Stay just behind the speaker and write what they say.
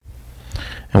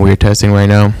And we're testing right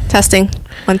now. Testing.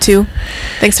 1, 2.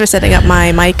 Thanks for setting up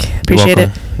my mic. Appreciate it.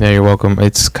 Yeah, you're welcome.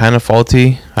 It's kind of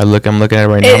faulty. I'm looking at it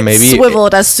right now. Maybe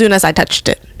swiveled as soon as I touched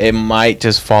it. It might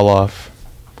just fall off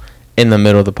in the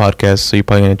middle of the podcast, so you're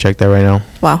probably going to check that right now.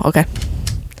 Wow, okay.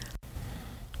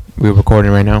 We're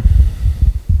recording right now.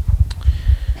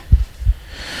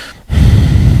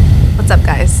 What's up,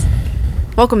 guys?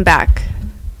 Welcome back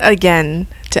again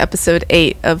to episode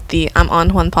 8 of the I'm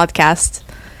On Juan podcast.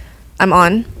 I'm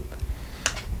on.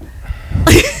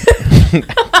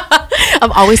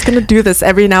 I'm always going to do this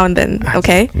every now and then,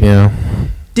 okay? Yeah.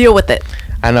 Deal with it.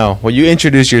 I know. Well, you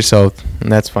introduce yourself,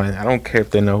 and that's fine. I don't care if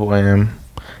they know who I am,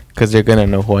 because they're going to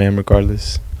know who I am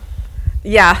regardless.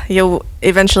 Yeah, you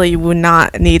will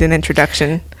not need an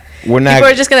introduction. People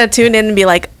are just going to tune in and be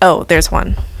like, oh, there's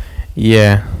one.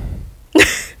 Yeah.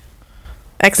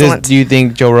 Excellent. Do you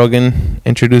think Joe Rogan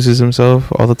introduces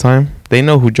himself all the time? They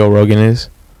know who Joe Rogan is.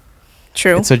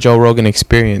 True. It's a Joe Rogan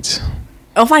experience.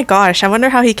 Oh my gosh, I wonder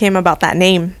how he came about that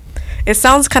name. It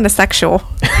sounds kind of sexual.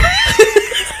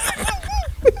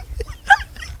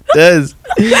 Does.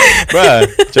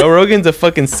 Bruh, Joe Rogan's a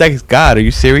fucking sex god. Are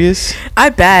you serious?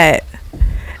 I bet.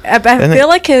 I feel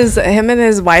like him and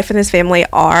his wife and his family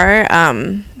are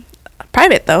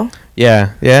private though.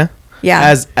 Yeah. Yeah.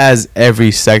 As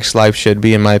every sex life should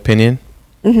be, in my opinion.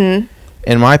 Mm-hmm.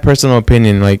 In my personal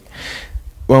opinion, like,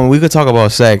 when we could talk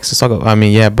about sex, but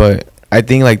I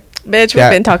think like, bitch, we've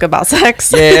been talking about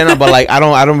sex. Yeah, no, but like, I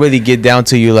don't really get down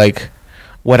to you like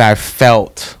what I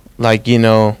felt, like, when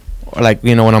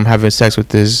I'm having sex with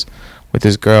this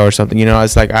girl or something,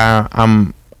 it's like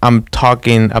I'm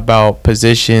talking about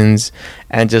positions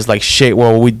and just like shit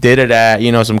where we did it at,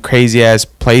 some crazy ass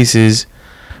places,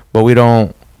 but we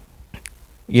don't,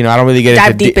 I don't really get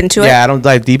dive deep into it. Yeah, I don't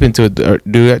dive deep into it.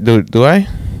 Do I? I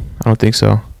don't think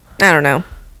so. I don't know.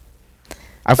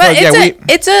 I feel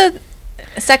it's a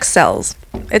sex sells.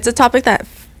 It's a topic that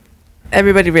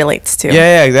everybody relates to.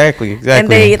 Yeah, exactly. And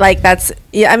they like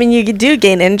you do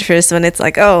gain interest when it's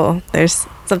like, oh, there's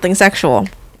something sexual.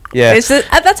 Yeah,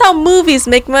 that's how movies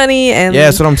make money. And yeah,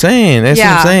 that's what I'm saying. What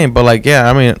I'm saying. But like,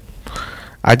 yeah,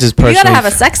 I just personally, you gotta have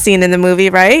a sex scene in the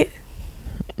movie, right?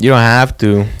 You don't have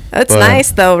to. That's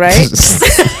nice though, right?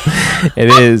 It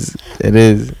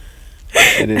is.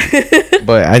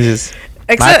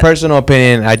 But my personal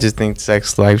opinion, I just think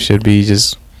sex life should be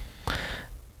just,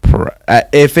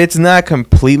 if it's not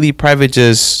completely private,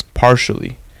 just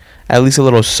partially, at least a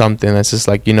little something that's just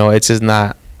like, it's just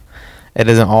not, it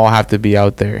doesn't all have to be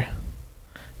out there,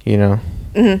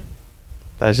 Mm-hmm.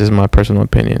 That's just my personal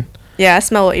opinion. Yeah, I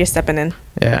smell what you're stepping in.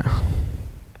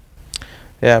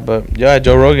 Yeah, but yeah,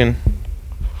 Joe Rogan,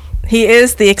 he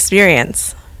is the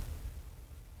experience.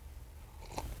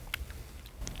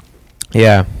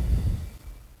 Yeah.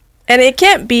 And it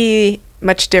can't be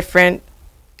much different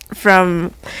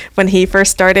from when he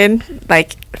first started,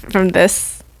 like from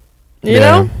this, you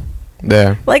know?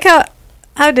 Yeah. Like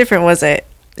how different was it?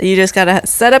 You just gotta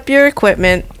set up your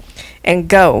equipment and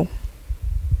go.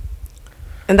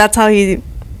 And that's how he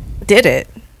did it.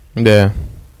 Yeah.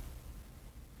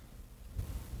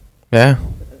 Yeah.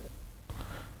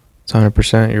 It's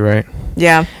 100%. You're right.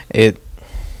 Yeah. It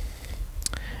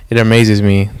amazes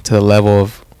me to the level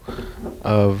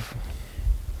of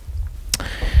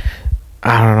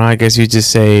I don't know, I guess you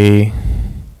just say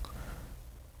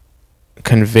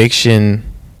conviction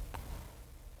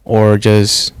or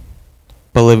just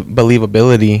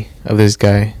believability of this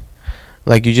guy.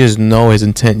 Like, you just know his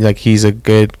intent, like he's a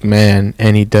good man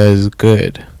and he does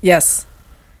good. Yes.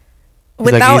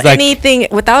 Without anything,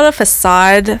 without a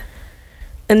facade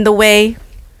in the way,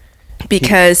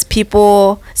 because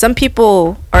some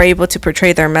people are able to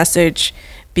portray their message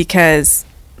because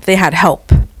they had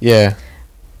help. Yeah.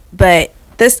 But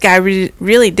this guy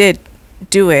really did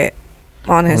do it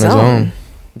on his own.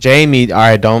 Jamie, all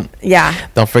right, don't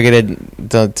forget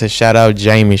to shout out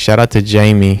Jamie. Shout out to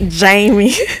Jamie.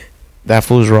 That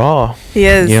fool's raw. He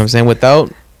is. You know what I'm saying?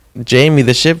 Without Jamie,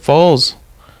 the ship falls.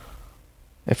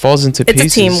 It falls into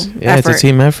pieces. It's a team effort. It's a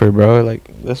team effort, bro. Like,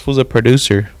 this fool's a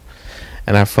producer,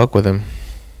 and I fuck with him.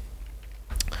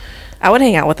 I would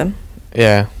hang out with him.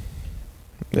 Yeah.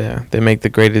 They make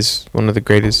one of the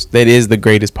greatest. That is the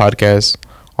greatest podcast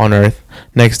on earth,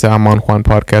 next to I'm On Juan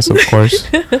podcast, of course.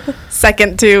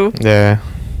 Second to. Yeah.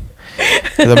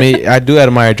 I do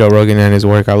admire Joe Rogan and his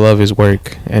work. I love his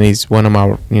work, and he's one of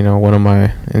my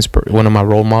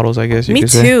role models, I guess you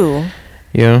could say. Me too.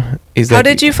 How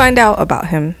did you find out about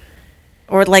him,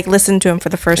 or like listen to him for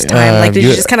the first time? Like, did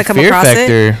you just kind of come across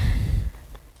it?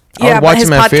 Yeah, I was watching his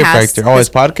him at Fear podcast. Factor. Oh, his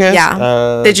podcast?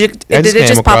 Yeah. Did it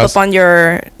just pop up on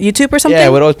your YouTube or something? Yeah,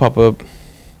 it would always pop up.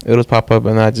 It'll pop up,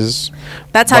 and I just.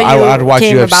 That's how I'd watch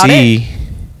came UFC. About it?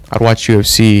 I'd watch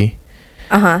UFC.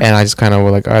 And I just kind of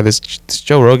was like, all right, this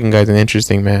Joe Rogan guy's an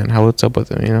interesting man. What's up with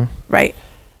him, you know? Right.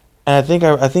 And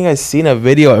I think I seen a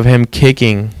video of him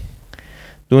kicking,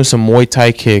 doing some Muay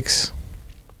Thai kicks.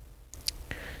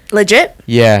 Legit?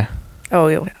 Yeah. Oh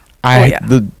yeah.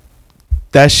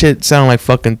 That shit sounded like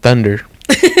fucking thunder.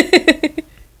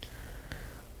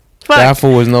 That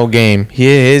fool was no game.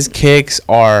 His kicks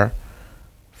are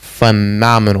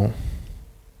phenomenal.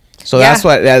 So that's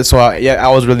why I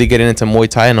was really getting into Muay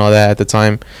Thai and all that at the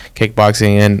time,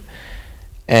 kickboxing,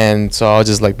 and so I was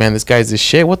just like, man, this guy's the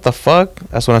shit. What the fuck?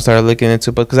 That's when I started looking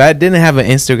into it, because I didn't have an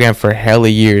Instagram for hella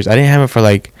years. I didn't have it for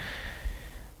like,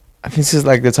 I think this is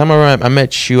like the time I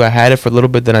met Shu. I had it for a little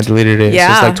bit, then I deleted it. Yeah.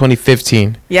 So it's like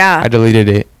 2015. Yeah. I deleted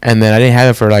it, and then I didn't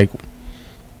have it for like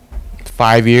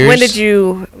 5 years. When did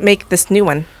you make this new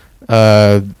one?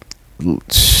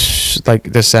 Like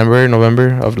December,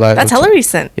 November of last. That's hella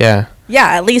recent. Yeah. Yeah,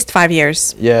 at least 5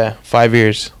 years. Yeah, 5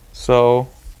 years. So,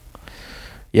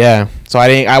 yeah. So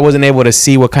I wasn't able to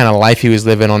see what kind of life he was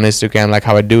living on Instagram like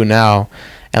how I do now,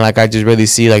 and like I just really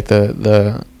see like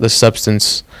the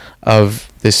substance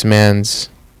of this man's,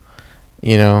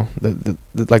 you know, the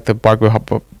like the bark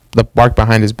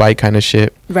behind his bike kind of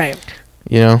shit. Right.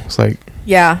 You know, it's like.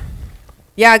 Yeah.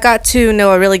 Yeah, I got to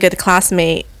know a really good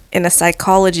classmate in a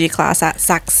psychology class at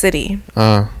Sac City.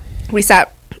 We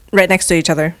sat right next to each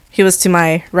other. He was to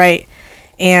my right,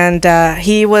 and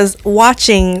he was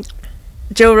watching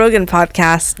Joe Rogan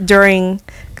podcast during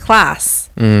class.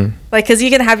 Like, because you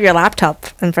can have your laptop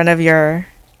in front of your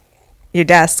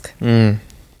desk.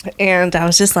 And I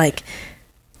was just like,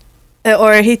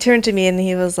 or he turned to me and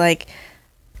he was like,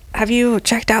 have you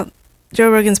checked out Joe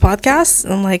Rogan's podcast?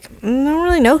 And I'm like, I don't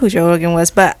really know who Joe Rogan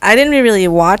was, but I didn't really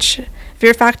watch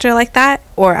Fear Factor like that,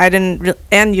 or I didn't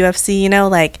and UFC, you know,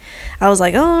 like I was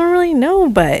like, oh, I don't really know,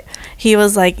 but he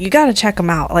was like, you gotta check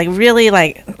him out, like really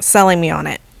like selling me on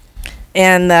it.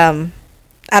 And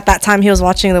at that time he was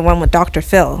watching the one with Dr.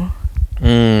 Phil.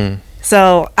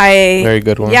 So very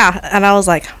good one. Yeah, and I was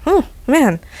like, oh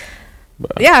man.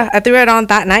 Yeah, I threw it on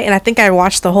that night, and I think I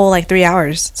watched the whole like 3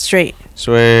 hours straight.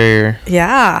 Swear.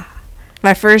 Yeah,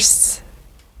 my first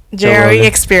JRE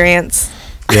experience.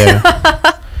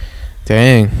 Yeah.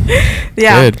 Dang.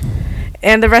 Yeah. Good.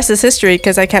 And the rest is history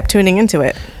because I kept tuning into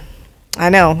it. I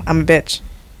know, I'm a bitch.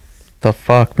 The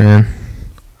fuck, man.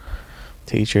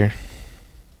 Teacher.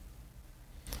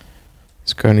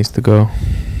 This girl needs to go.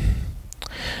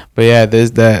 But yeah,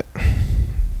 there's that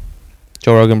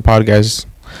Joe Rogan podcast.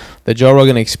 The Joe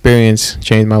Rogan experience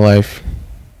changed my life.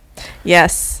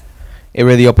 Yes. It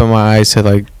really opened my eyes to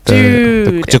like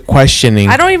the questioning.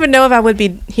 I don't even know if I would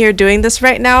be here doing this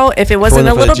right now if it wasn't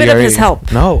a little bit of his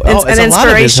help. No, it's an lot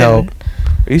of his help.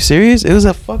 Are you serious? It was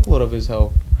a fuckload of his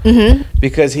help.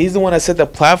 Because he's the one that set the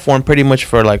platform pretty much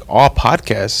for like all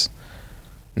podcasts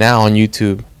now on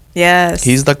YouTube. Yes.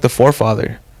 He's like the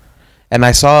forefather. And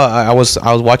I was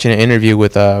watching an interview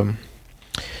with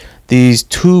these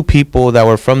two people that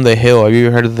were from The Hill. Have you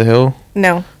ever heard of The Hill?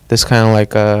 No. This kind of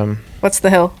like what's The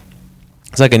Hill?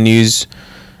 It's like a news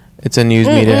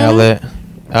media outlet.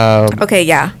 Okay,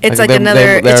 yeah. It's like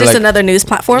another it's just like, another news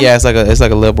platform? Yeah, it's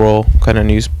like a liberal kind of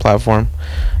news platform.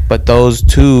 But those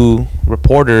two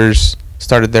reporters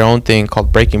started their own thing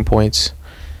called Breaking Points,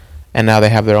 and now they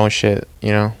have their own shit,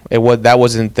 you know. That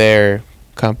wasn't their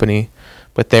company,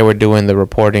 but they were doing the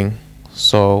reporting.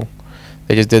 So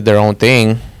they just did their own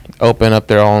thing, opened up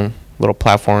their own little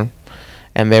platform,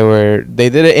 and they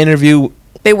did an interview.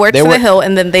 They worked for The Hill,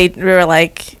 and then they were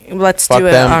like, let's do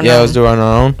it on our own. Yeah, let's do it on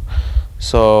our own.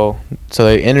 So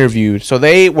they interviewed. So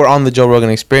they were on the Joe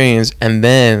Rogan Experience, and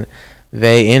then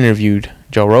they interviewed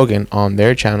Joe Rogan on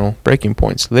their channel, Breaking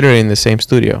Points, literally in the same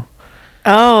studio.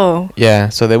 Oh. Yeah,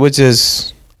 so it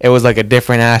was like a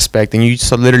different aspect, and you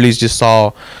literally just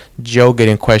saw Joe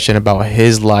getting questioned about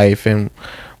his life and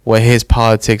what his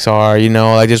politics are, you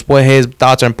know, like just what his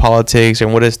thoughts on politics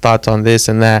and what his thoughts on this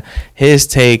and that, his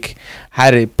take,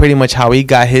 pretty much how he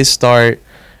got his start,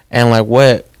 and like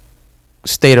what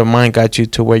state of mind got you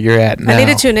to where you're at now. I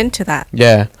need to tune into that.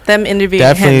 Yeah, them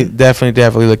interviewing him.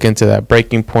 Definitely look into that.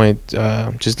 Breaking Point.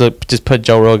 Just put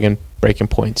Joe Rogan Breaking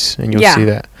Points, and you'll see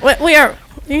that. We are.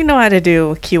 You know how to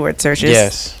do keyword searches.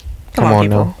 Yes. Come on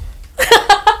now.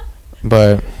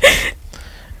 But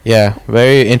yeah,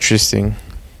 very interesting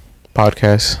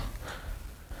podcast.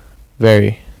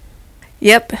 Very.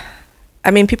 Yep. I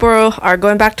mean, people are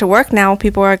going back to work now.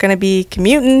 People are going to be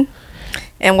commuting.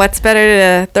 And what's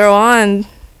better to throw on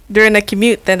during a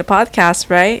commute than a podcast,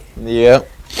 right? Yep.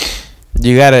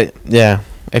 You got to, yeah.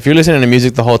 If you're listening to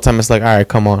music the whole time, it's like, all right,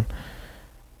 come on.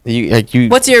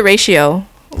 What's your ratio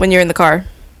when you're in the car?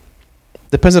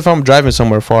 Depends if I'm driving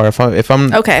somewhere far. If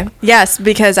I'm okay, yes,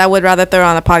 because I would rather throw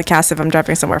on a podcast if I'm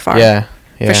driving somewhere far. Yeah,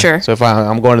 for sure. So if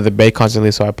I'm going to the Bay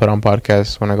constantly, so I put on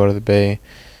podcasts when I go to the Bay.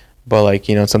 But like,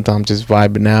 you know, sometimes just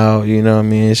vibing out, you know what I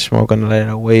mean, smoking a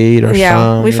little weed or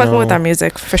something. We fucking with our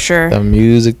music for sure. The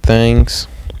music things.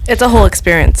 It's a whole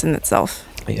experience in itself.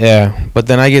 Yeah, but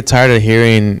then I get tired of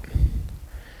hearing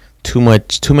too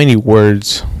many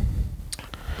words.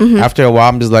 Mm-hmm. After a while,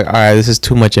 I'm just like, all right, this is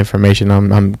too much information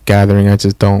I'm gathering. I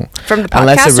just don't. From the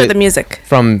podcast or the music?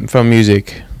 From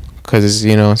music, because it's,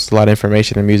 you know, it's a lot of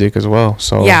information in music as well.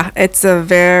 So yeah, it's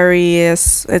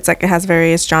like it has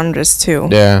various genres too.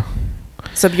 Yeah.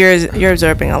 So you're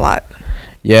absorbing a lot.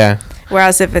 Yeah.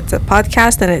 Whereas if it's a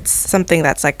podcast, then it's something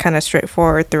that's like kind of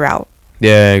straightforward throughout.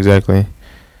 Yeah, exactly.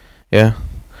 Yeah.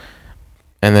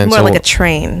 And then more like a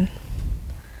train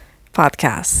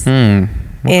podcast.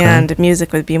 Okay. And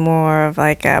music would be more of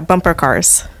like bumper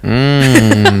cars.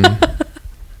 Does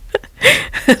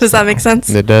that make sense?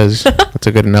 It does. That's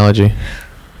a good analogy.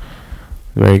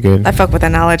 Very good. I fuck with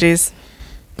analogies.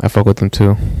 I fuck with them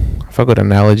too. I fuck with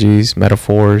analogies,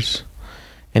 metaphors,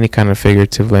 any kind of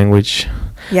figurative language.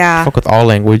 Yeah. I fuck with all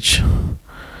language.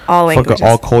 All languages. Fuck with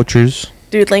all cultures.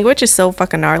 Dude, language is so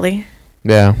fucking gnarly.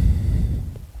 Yeah.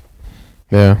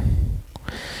 Yeah.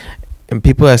 And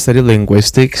people that study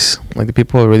linguistics, like the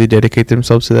people who really dedicate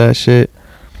themselves to that shit.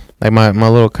 Like my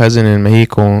little cousin in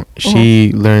Mexico,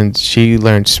 she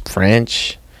learns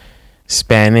French,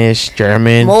 Spanish,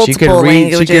 German. Multiple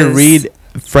languages. She could read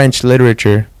French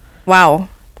literature. Wow.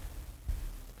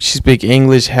 She speak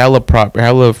English hella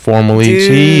formally. Dude.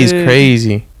 She's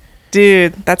crazy.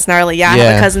 Dude, that's gnarly. Yeah, I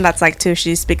have a cousin that's like too.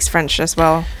 She speaks French as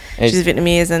well. She's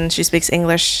Vietnamese and she speaks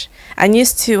English. I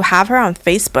used to have her on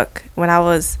Facebook when I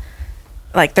was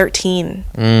like 13.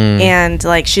 And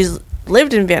like she's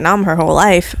lived in Vietnam her whole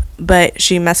life, but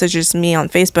she messages me on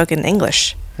Facebook in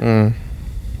English.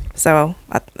 So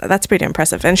that's pretty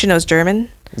impressive. And she knows German.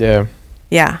 Yeah.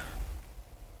 Yeah.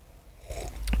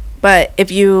 But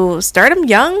if you start them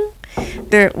young,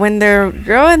 when they're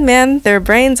growing, man, their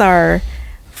brains are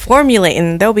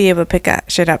formulating. They'll be able to pick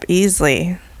that shit up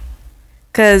easily.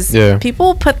 Because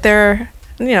people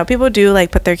people do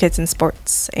like put their kids in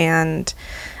sports and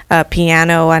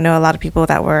piano. I know a lot of people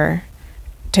that were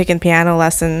taking piano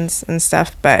lessons and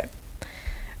stuff, but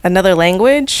another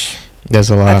language, there's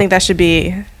a lot. I think that should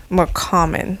be more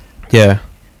common. Yeah,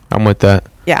 I'm with that.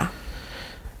 Yeah.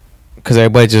 Because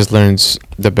everybody just learns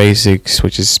the basics,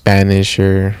 which is Spanish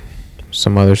or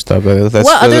some other stuff.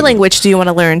 What other language do you want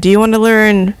to learn? Do you want to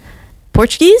learn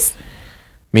Portuguese?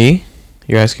 Me?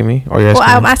 You're asking me? Or you're asking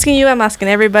I'm asking you. I'm asking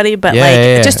everybody. But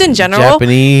just in general,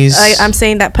 Japanese. I'm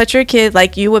saying that put your kid,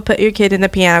 like you would put your kid in the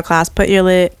piano class, put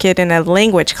your kid in a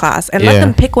language class, and let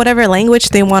them pick whatever language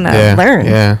they want to learn.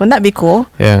 Yeah. Wouldn't that be cool?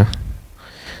 Yeah.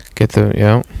 Get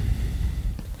your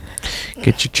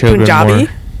children Punjabi.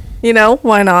 more.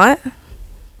 Why not?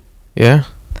 Yeah.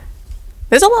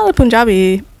 There's a lot of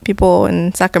Punjabi people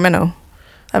in Sacramento.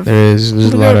 There's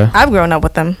a lot of. I've grown up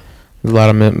with them. There's a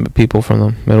lot of people from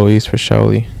the Middle East for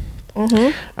surely.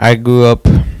 Mm-hmm. I grew up.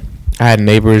 I had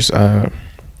neighbors. A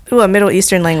Middle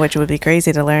Eastern language would be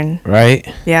crazy to learn.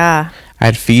 Right. Yeah. I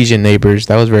had Fijian neighbors.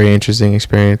 That was a very interesting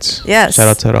experience. Yes. Shout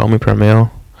out to Raomi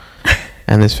Pramil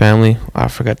and his family. I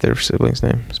forgot their siblings'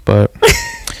 names, but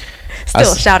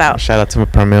still shout out. Shout out to my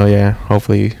Pramil. Yeah.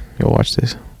 Hopefully you'll watch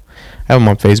this. I have him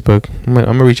on Facebook. I'm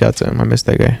gonna reach out to him. I missed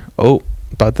that guy. Oh,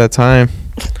 about that time.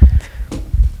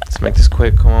 Let's make this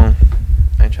quick. Come on.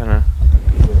 I ain't trying to.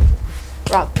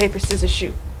 Rock, paper, scissors,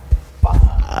 shoot.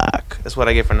 Fuck. That's what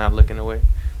I get for not looking away.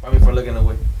 For looking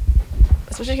away.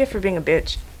 That's what you get for being a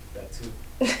bitch. That too.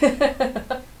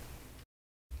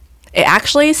 It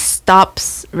actually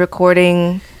stops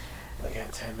recording. Like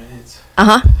at 10 minutes.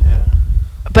 Yeah.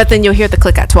 But then you'll hear the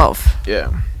click at 12.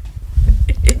 Yeah.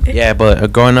 Yeah,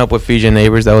 but growing up with Fijian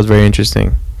neighbors, that was very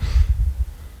interesting.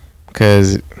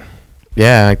 Because,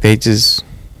 they just...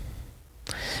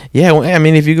 Yeah, I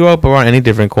mean, if you grow up around any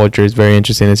different culture, it's very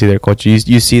interesting to see their culture.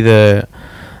 You see the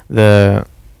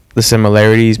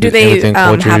similarities within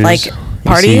cultures. Have, like,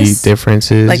 parties? You see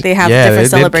differences. Like, they have different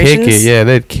celebrations?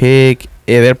 They'd kick it.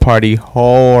 Yeah, they'd party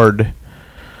hard.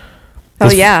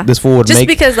 This fool would just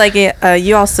because, like,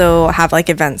 you also have, like,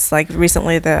 events. Like,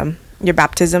 recently, your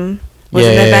baptism was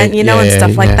an event, and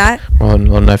stuff like that. Well,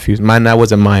 nephews. That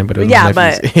wasn't mine, but it was my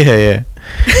nephew's. Yeah.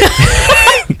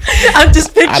 I'm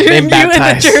just picturing you in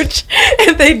the church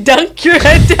and they dunk your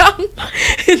head down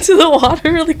into the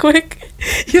water really quick.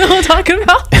 You know what I'm talking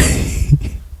about?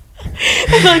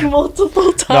 Like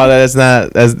multiple times. No, that's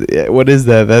not. What is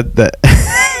that? That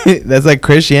That's like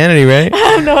Christianity, right? I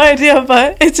have no idea,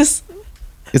 but it's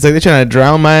like they're trying to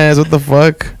drown my ass. What the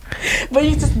fuck? But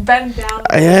you just bend down.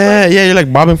 Yeah, you're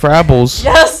like bobbing for apples.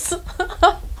 Yes.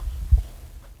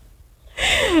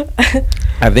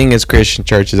 I think it's Christian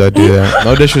churches that do that.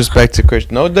 No disrespect to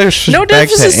Christian. No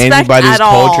disrespect to anybody's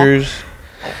cultures.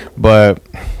 But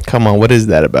come on, what is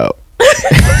that about?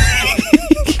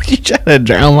 You trying to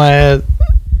drown my ass?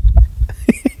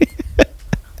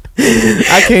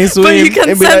 I can't swim. But you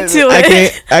consent to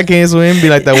it. I can't swim. Be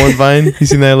like that one Vine. You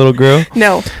seen that little girl?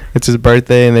 No. It's his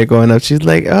birthday, and they're going up. She's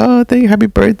like, "Oh, thank you, happy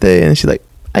birthday!" And she's like,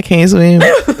 "I can't swim."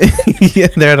 Yeah,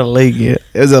 they're at a lake. Yeah,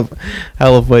 it was a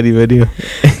hella funny video.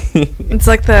 It's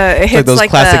like it hits those like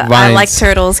classic the Vines. I like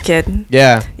turtles kid.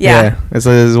 Yeah. It's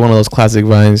one of those classic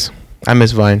Vines. I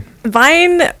miss Vine.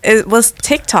 Vine was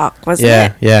TikTok, wasn't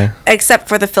it? Yeah. Except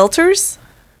for the filters.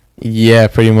 Yeah,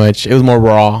 pretty much. It was more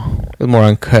raw. It was more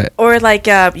uncut. Or like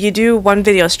you do one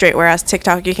video straight, whereas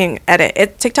TikTok you can edit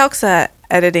it. TikTok's a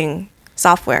editing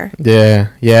software. Yeah.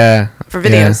 For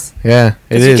videos. Yeah,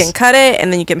 it is. You can cut it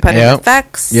and then you can put in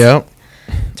effects. Yep.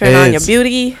 Turn on your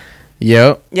beauty.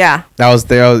 Yep. Yeah. That was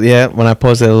there. Yeah, when I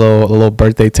posted a little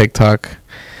birthday TikTok,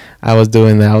 I was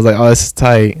doing that. I was like, "Oh, this is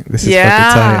tight. This is fucking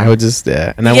tight." I would just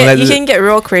And then you can get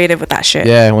real creative with that shit.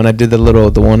 Yeah, when I did the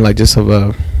one like just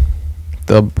of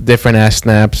the different ass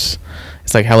snaps,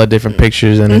 it's like hella different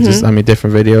pictures and it's just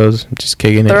different videos, just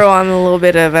kicking it. Throw on a little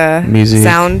bit of music,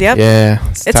 sound. Yep. Yeah,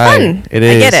 it's fun. It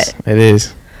is. I get it. It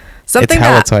is. Something it's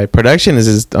hella tight. Production is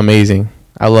just amazing.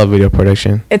 I love video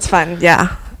production. It's fun.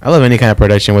 Yeah. I love any kind of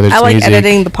production, whether it's I like music.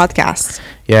 editing the podcast.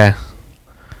 Yeah.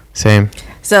 Same.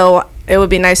 So it would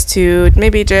be nice to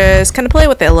maybe just kind of play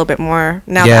with it a little bit more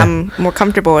now that I'm more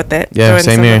comfortable with it. Yeah, Throw in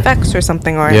some effects or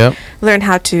something, or learn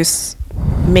how to.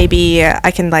 Maybe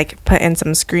I can like put in some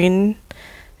not screen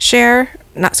share,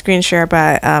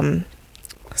 but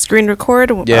screen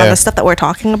record on the stuff that we're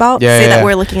talking about. Say that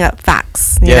we're looking up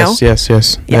facts. You know? Yes.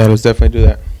 Yeah, let's definitely do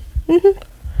that.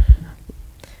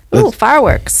 Ooh,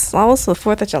 fireworks. Also the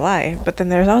 4th of July. But then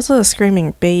there's also a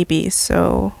screaming baby,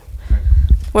 so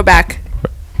we're back.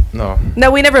 No,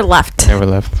 we never left.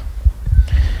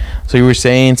 So you were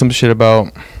saying some shit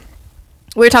about...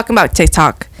 We were talking about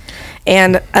TikTok.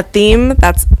 And a theme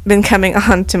that's been coming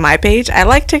on to my page. I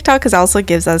like TikTok because it also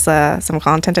gives us some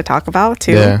content to talk about,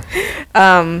 too.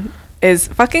 Yeah. Is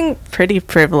fucking pretty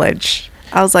privilege.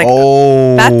 I was like,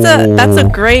 oh, that's a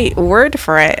great word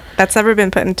for it. That's never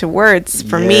been put into words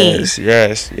for me.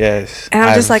 Yes. And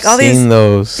I'm just like, all these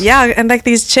those. Yeah, and like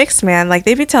these chicks, man, like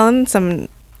they be telling some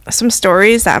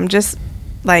stories that I'm just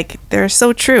like, they're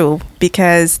so true.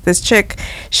 Because this chick,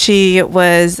 she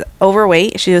was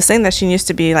overweight. She was saying that she used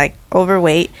to be like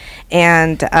overweight,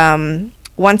 and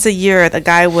once a year the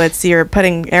guy would see her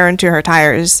putting air into her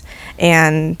tires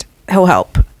and he'll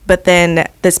help. But then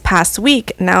this past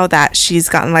week, now that she's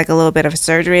gotten like a little bit of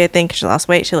surgery, I think she lost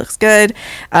weight, she looks good,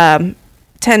 10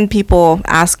 people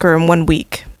ask her in 1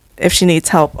 week if she needs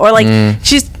help, or like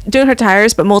she's doing her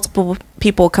tires, but multiple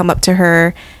people come up to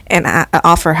her and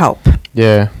offer help.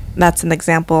 Yeah, that's an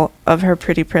example of her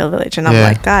pretty privilege. And I'm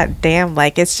like, God damn,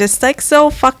 like it's just like so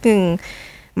fucking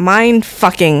mind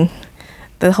fucking,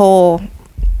 the whole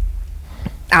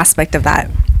aspect of that.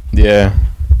 Yeah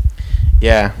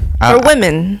For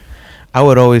women, I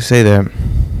would always say that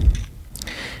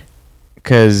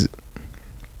because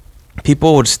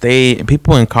people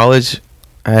in college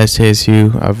at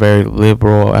SJSU, a very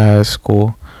liberal ass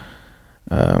school,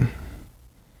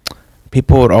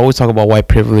 people would always talk about white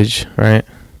privilege, right?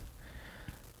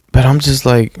 But I'm just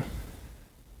like,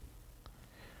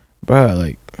 bro,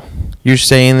 like you're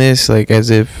saying this like as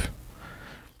if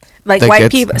like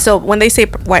white people. So when they say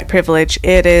white privilege,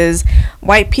 it is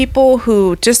white people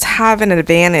who just have an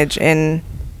advantage in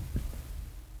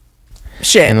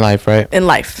shit in life, right? In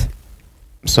life.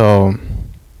 So,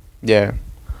 yeah.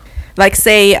 Like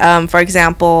say, for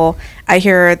example, I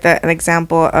hear an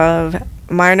example of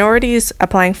minorities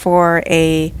applying for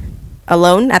a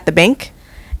loan at the bank,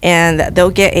 and they'll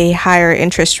get a higher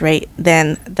interest rate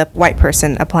than the white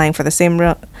person applying for the same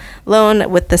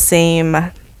loan with the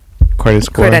same credit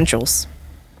score credentials.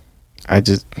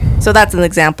 So that's an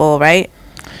example, right?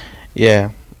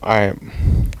 Yeah. All right.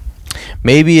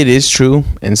 Maybe it is true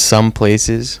in some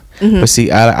places, but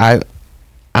see, I'm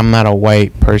not a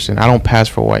white person. I don't pass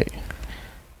for white.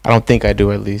 I don't think I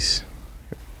do, at least.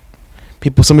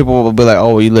 Some people will be like,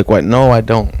 "Oh, you look white." No, I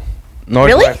don't. Nor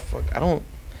really? I don't.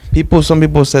 Some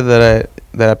people said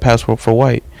that I pass for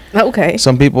white. Okay.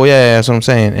 Some people, yeah, that's what I'm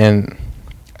saying. And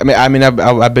I mean,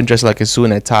 I've been dressed like a suit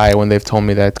and a tie when they've told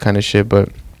me that kind of shit. But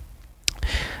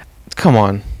come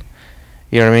on,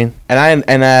 you know what I mean?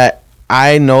 And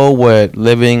I know what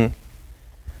living,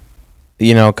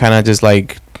 you know, kind of just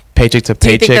like paycheck to paycheck.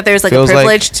 Do you think that there's like a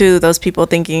privilege to those people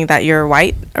thinking that you're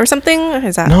white or something?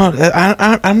 Is that no?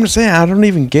 I'm just saying I don't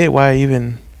even get why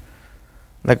even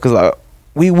like because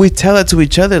we tell it to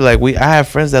each other like I have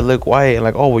friends that look white and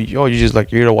like oh well, you just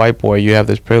like you're the white boy, you have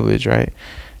this privilege, right?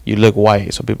 You look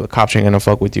white, so people, cops ain't gonna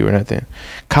fuck with you or nothing.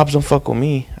 Cops don't fuck with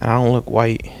me, and I don't look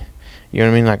white. You know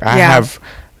what I mean? Like I have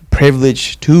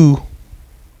privilege too,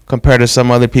 compared to some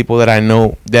other people that I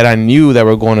knew that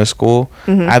were going to school.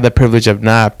 Mm-hmm. I had the privilege of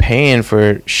not paying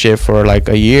for shit for like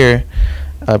a year,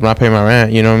 not paying my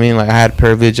rent. You know what I mean? Like I had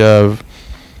privilege of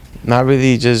not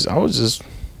really I was just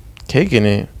kicking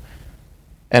it,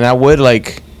 and I would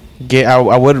like I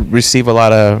would receive a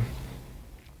lot of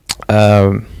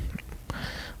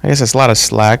I guess it's a lot of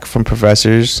slack from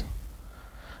professors.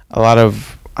 A lot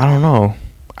of I don't know.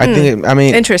 I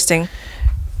mean interesting.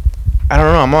 I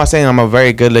don't know. I'm not saying I'm a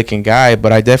very good looking guy,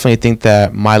 but I definitely think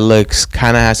that my looks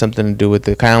kind of has something to do with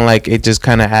it. Kind of like it just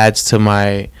kind of adds to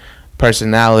my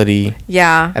personality.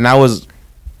 Yeah. And I was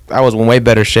in way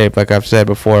better shape, like I've said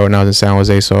before, when I was in San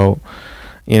Jose. So,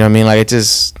 you know what I mean? Like it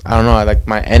just, I don't know. Like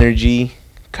my energy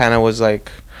kind of was like,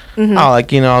 mm-hmm. Oh,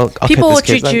 like, you know, people will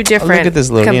treat you different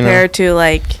compared to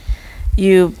like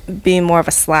you being more of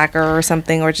a slacker or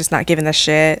something, or just not giving a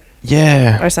shit.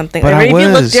 Yeah. Or something. Or if you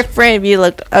look different, if you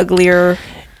looked uglier.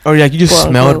 Or like you just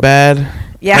smelled bad.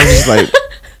 Yeah. Just like,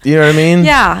 you know what I mean?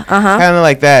 Yeah. Uh-huh. Kind of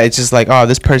like that. It's just like, oh,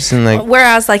 this person like.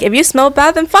 Whereas like if you smell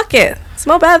bad, then fuck it.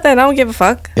 Smell bad, then I don't give a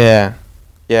fuck. Yeah.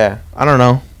 Yeah. I don't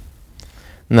know.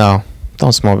 No.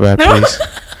 Don't smell bad, please.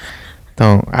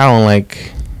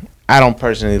 I don't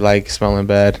personally like smelling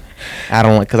bad.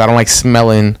 Because I don't like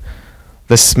smelling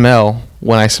the smell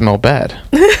when I smell bad.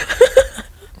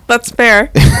 That's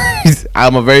fair.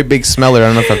 I'm a very big smeller. I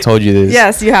don't know if I've told you this.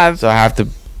 Yes, you have. So I have to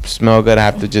smell good. I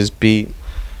have to just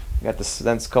got the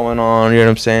scents going on. You know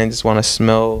what I'm saying? Just want to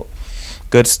smell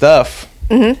good stuff.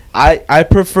 Mm-hmm. I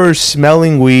prefer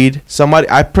smelling weed.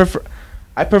 I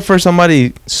prefer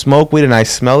somebody smoke weed and I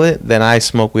smell it than I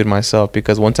smoke weed myself,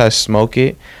 because once I smoke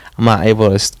it, I'm not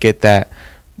able to get that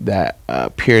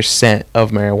pure scent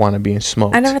of marijuana being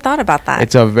smoked. I never thought about that.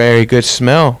 It's a very good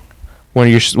smell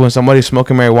when somebody's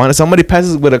smoking marijuana. Somebody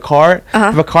passes with a car. Uh-huh.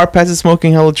 If a car passes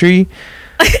smoking hella tree,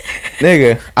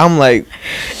 nigga, I'm like,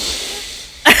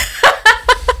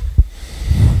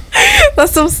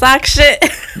 that's some slack shit.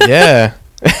 Yeah,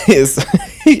 it's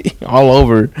all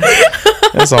over.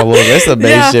 That's all over. That's the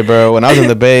Bay shit, bro. When I was in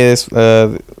the Bay,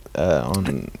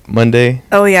 on Monday.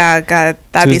 Oh yeah, God,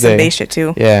 that'd Tuesday. Be some Bay shit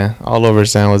too. Yeah, all over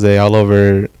San Jose, all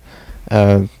over,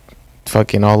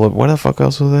 fucking all over. What the fuck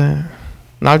else was that?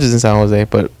 Not just in San Jose,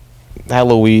 but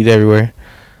hella weed everywhere.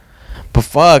 But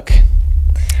fucking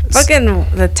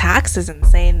the tax is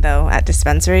insane though at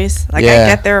dispensaries. Like I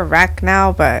get they're a wreck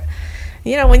now, but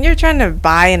you know when you're trying to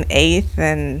buy an eighth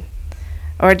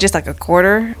or just like a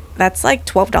quarter, that's like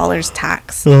 $12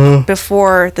 tax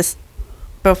before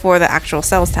the actual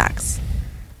sales tax.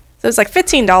 So it's like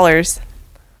 $15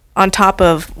 on top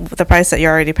of the price that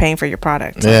you're already paying for your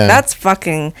product. Yeah. That's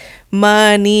fucking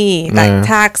money. That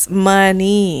tax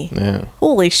money. Yeah.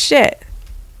 Holy shit.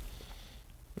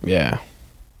 Yeah.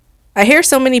 I hear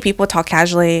so many people talk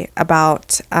casually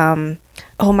about,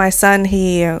 my son,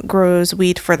 he grows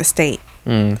weed for the state.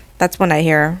 That's when I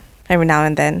hear every now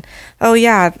and then. Oh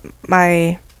yeah,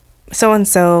 my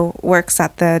so-and-so works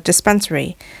at the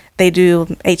dispensary. They do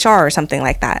HR or something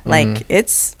like that. Like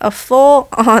it's a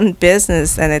full-on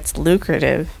business and it's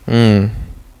lucrative. Now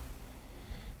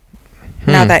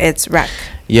that it's rec.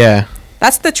 Yeah.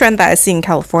 That's the trend that I see in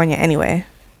California anyway.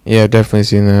 Yeah, I've definitely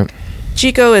seen that.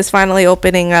 Chico is finally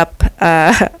opening up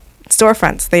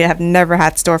storefronts. They have never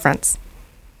had storefronts.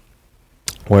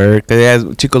 Where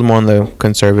Chico's more on the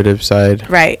conservative side.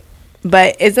 Right.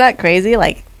 But isn't that crazy?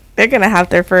 Like they're going to have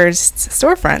their first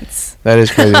storefronts. That is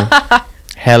crazy.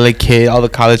 Hella kid, all the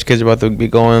college kids are about to be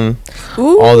going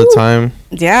Ooh, all the time.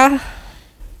 Yeah.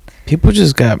 People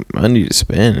just got money to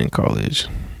spend in college.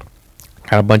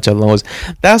 Got a bunch of loans.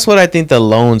 That's what I think the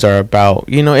loans are about.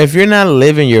 You know, if you're not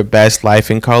living your best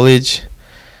life in college,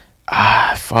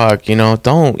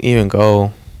 don't even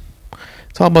go.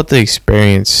 It's all about the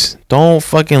experience. Don't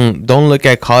look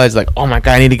at college like, oh my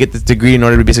God, I need to get this degree in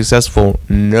order to be successful.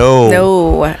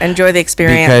 No, enjoy the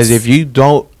experience. Because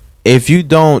if you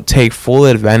don't take full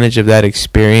advantage of that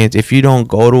experience, if you don't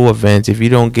go to events, if you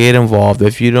don't get involved,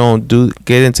 if you don't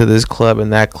get into this club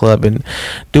and that club and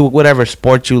do whatever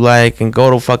sport you like and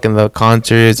go to fucking the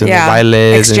concerts and the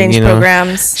bailes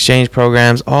exchange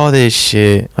programs, all this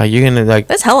shit, like you're gonna like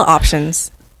there's hella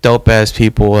options. dope ass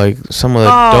people, like some of the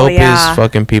dopest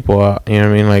fucking people. You know what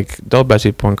I mean? Like dope ass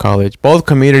people in college, both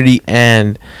community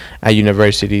and at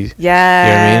universities. Yes.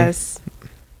 You know what I mean?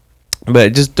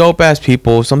 But just dope ass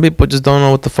people. Some people just don't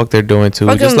know what the fuck they're doing too.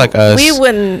 Just like us. We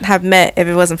wouldn't have met if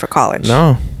it wasn't for college.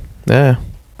 No. Yeah.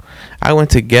 I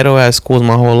went to ghetto ass schools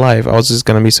my whole life. I was just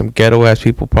gonna meet some ghetto ass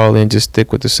people probably and just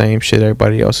stick with the same shit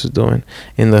everybody else is doing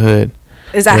in the hood.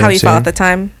 Is that how you felt at the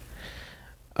time?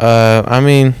 I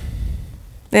mean,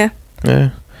 yeah.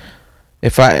 Who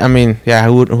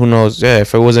knows? Yeah,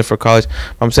 if it wasn't for college,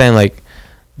 I'm saying like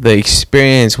the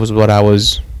experience was what I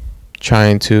was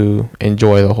trying to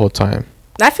enjoy the whole time.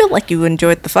 I feel like you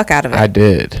enjoyed the fuck out of it. I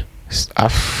did.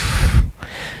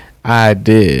 I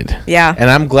did. Yeah.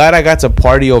 And I'm glad I got to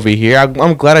party over here.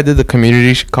 I'm glad I did the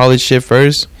community college shit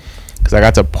first, because I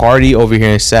got to party over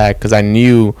here in SAC, because I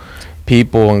knew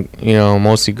people, you know,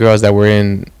 mostly girls that were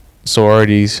in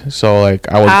sororities. So like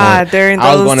I was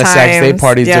going to Sac State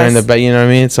parties during the, you know what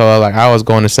I mean? So like I was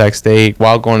going to Sac State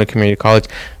while going to community college.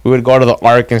 We would go to the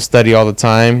ARC and study all the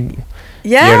time.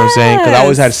 Yeah, you know what I'm saying? Because I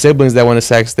always had siblings that went to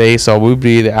Sac State, so I'd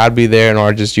be there, and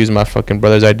or just use my fucking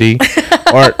brother's ID.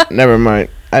 Or never mind,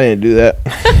 I didn't do that.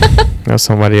 That was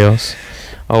somebody else.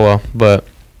 Oh well, but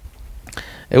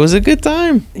it was a good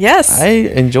time. Yes, I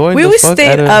enjoyed. We would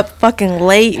stay up fucking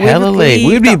late. Hella late.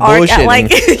 We'd be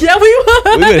bullshitting. Yeah, we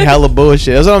would. We would hella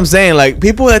bullshit. That's what I'm saying. Like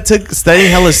people that took studying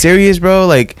hella serious, bro.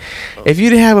 Like if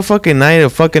you didn't have a fucking night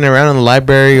of fucking around in the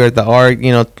library or at the ARC,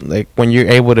 you know, like when you're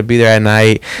able to be there at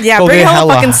night. Yeah, bring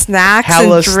hella fucking snacks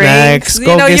and drinks.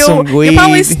 Go get some weed. You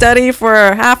probably study for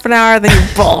half an hour, then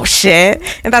you bullshit,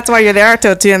 and that's why you're there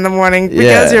till 2 a.m.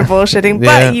 because you're bullshitting.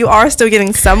 But you are still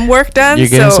getting some work done. You're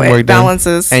getting some work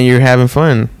balances. And you're having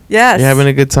fun. Yes. You're having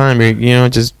a good time. You're,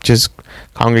 just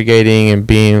congregating and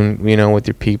being, with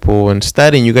your people and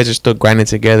studying. You guys are still grinding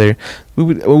together.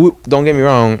 We don't get me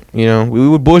wrong, we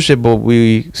would bullshit, but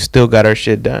we still got our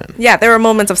shit done. Yeah, there were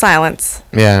moments of silence.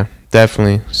 Yeah,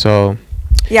 definitely. So.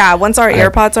 Yeah, once our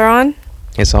AirPods are on.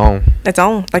 It's on. It's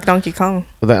on, like Donkey Kong.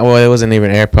 Well, it wasn't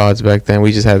even AirPods back then.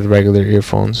 We just had regular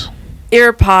earphones.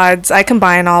 Earpods. I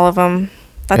combine all of them.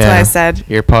 That's what I said.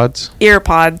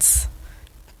 Earpods.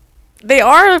 They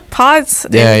are pods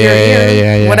in your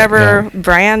ear. Yeah. Whatever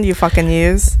brand you fucking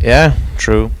use. Yeah,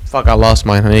 true. Fuck, I lost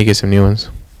mine. I need to get some new ones.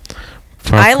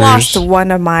 I lost one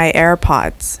of my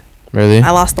AirPods. Really? I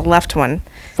lost the left one.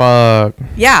 Fuck.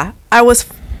 Yeah. I was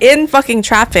in fucking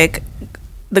traffic,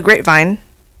 the Grapevine,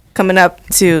 coming up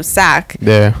to SAC.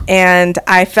 Yeah. And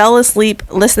I fell asleep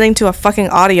listening to a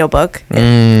fucking audiobook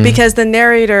because the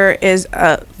narrator is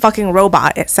a fucking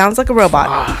robot. It sounds like a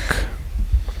robot. Fuck.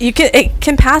 It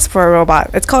can pass for a robot.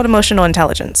 It's called emotional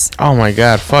intelligence. Oh my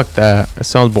god, fuck that. It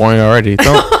sounds boring already.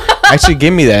 Don't actually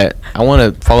give me that. I want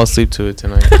to fall asleep to it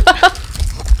tonight.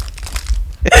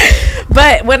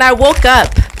 But when I woke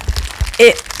up,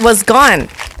 it was gone.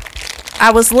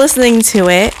 I was listening to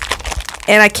it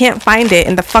and I can't find it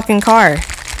in the fucking car.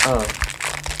 Oh.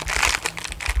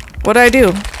 What do I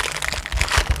do?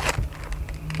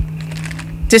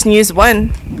 Just use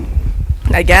one,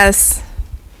 I guess.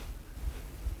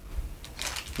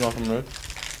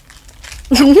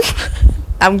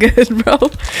 I'm good, bro.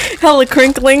 Hella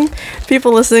crinkling.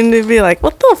 People listening to be like,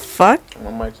 what the fuck?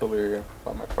 My mic's over here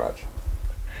by my crotch.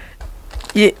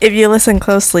 If you listen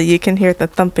closely, you can hear the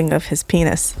thumping of his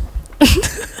penis.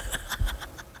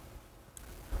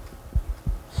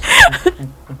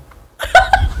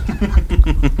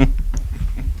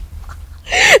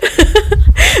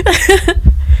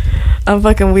 I'm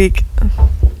fucking weak.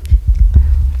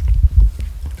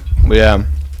 Yeah.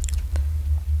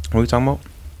 What are we talking about?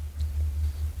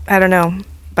 I don't know.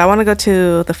 But I want to go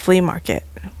to the flea market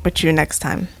with you next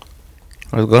time.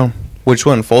 Let's go. Which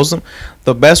one? Folsom?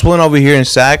 The best one over here in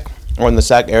SAC, or in the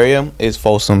SAC area, is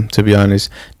Folsom, to be honest.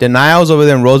 Denials over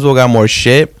there in Roseville got more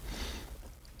shit.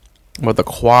 But the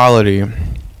quality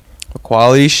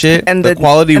shit, and the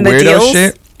quality and weirdo deals,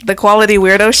 shit. The quality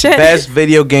weirdo shit. Best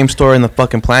video game store in the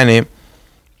fucking planet.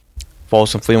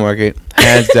 Folsom Flea Market.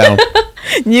 Hands down.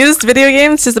 Used video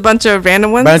games, just a bunch of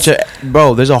random ones.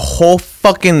 Bro, there's a whole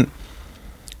fucking,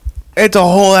 it's a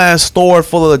whole ass store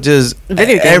full of just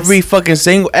video games.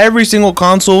 Every single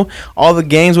console, all the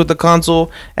games with the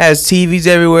console, has TVs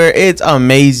everywhere. It's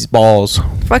amazing balls.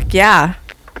 Fuck yeah.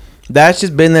 That's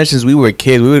just been there since we were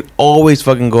kids. We would always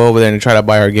fucking go over there and try to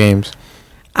buy our games.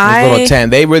 Little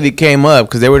tent. They really came up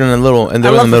because they were in the middle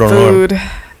of food.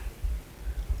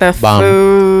 The bomb.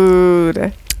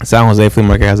 Food. San Jose Flea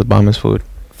Market has the bombest food.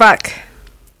 Fuck.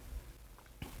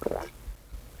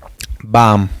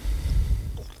 Bomb.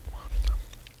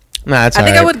 Nah, that's I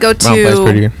think I would go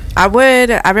to.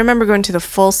 I remember going to the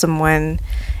Folsom one,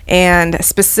 And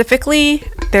specifically,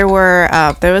 there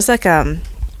was like a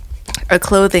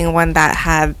clothing one that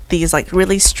had these like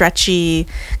really stretchy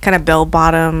kind of bell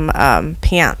bottom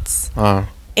pants.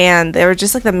 And they were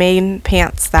just like the main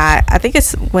pants that I think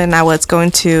it's when I was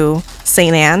going to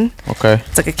St. Anne. Okay.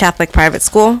 It's like a Catholic private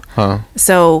school.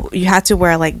 So you had to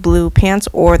wear like blue pants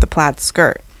or the plaid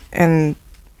skirt. And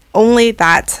only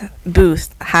that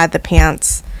booth had the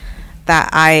pants that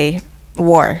I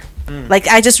wore. Like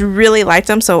I just really liked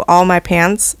them. So all my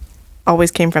pants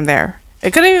always came from there.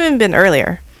 It could have even been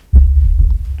earlier.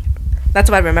 That's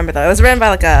what I remember though. It was ran by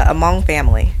like a Hmong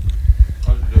family.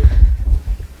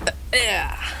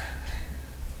 Yeah.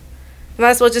 Might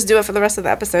as well just do it for the rest of the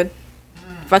episode.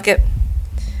 Fuck it.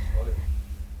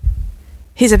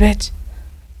 He's a bitch.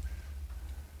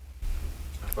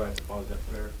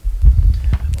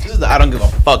 This is the I don't give a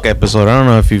fuck episode. I don't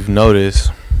know if you've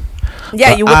noticed.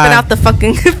 Yeah, you whipping out the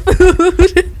fucking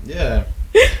food. Yeah.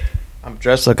 I'm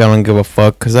dressed like I don't give a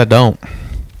fuck because I don't.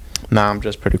 Nah, I'm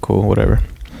just pretty cool. Whatever.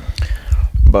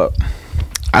 But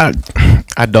I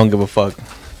don't give a fuck.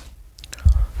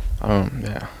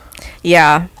 Yeah.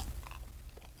 Yeah.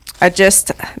 I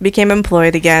just became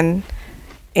employed again,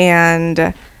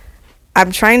 and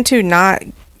I'm trying to not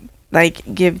like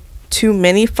give too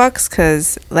many fucks,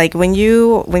 because like when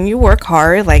you work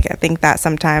hard, like I think that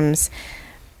sometimes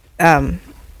I'm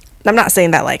not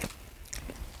saying that like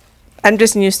I'm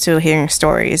just used to hearing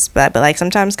stories, but like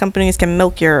sometimes companies can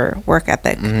milk your work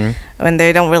ethic when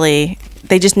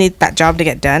they just need that job to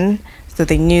get done. So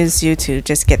they use you to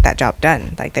just get that job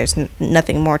done. Like there's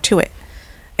nothing more to it.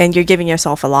 And you're giving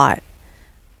yourself a lot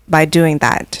by doing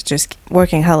that, just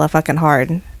working hella fucking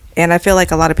hard. And I feel like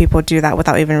a lot of people do that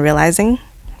without even realizing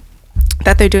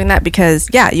that they're doing that, because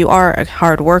yeah, you are a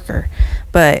hard worker,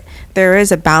 but there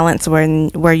is a balance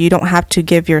where you don't have to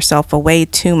give yourself away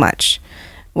too much,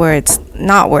 where it's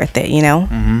not worth it, you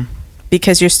know?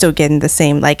 Because you're still getting the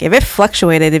same. Like if it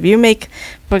fluctuated, if you make,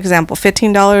 for example,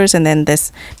 $15, and then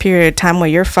this period of time where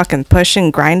you're fucking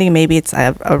pushing, grinding, maybe it's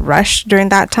a rush during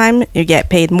that time, you get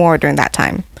paid more during that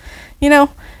time, you know?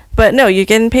 But no, you're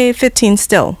getting paid 15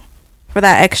 still for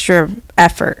that extra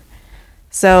effort.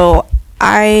 So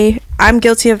I'm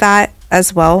guilty of that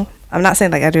as well. I'm not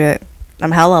saying like I do it,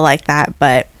 I'm hella like that,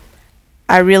 but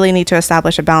I really need to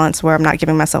establish a balance where I'm not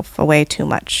giving myself away too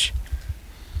much.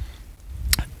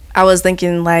 I was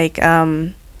thinking like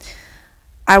I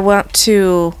want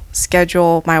to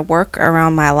schedule my work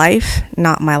around my life,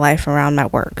 not my life around my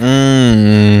work.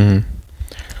 Let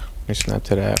me snap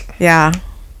to that. Yeah.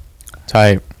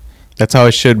 Tight. That's how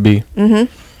it should be.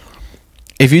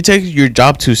 If you take your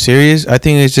job too serious, I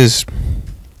think it's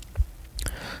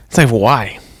like,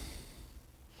 why?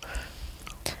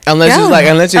 Unless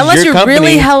you're company,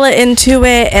 really hella into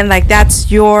it, and like that's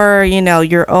your,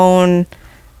 your own.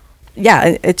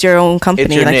 Yeah, it's your own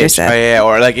company, like niche. You said. Yeah,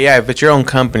 or like if it's your own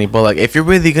company, but like if you're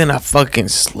really gonna fucking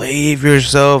slave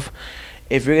yourself,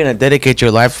 if you're gonna dedicate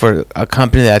your life for a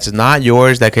company that's not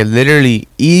yours, that could literally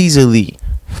easily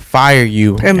fire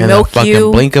you and in milk a fucking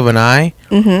you. Blink of an eye.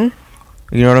 You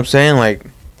know what I'm saying?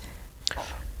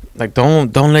 Like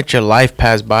don't let your life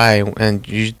pass by, and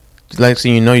you so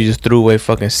you just threw away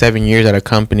fucking 7 years at a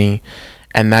company,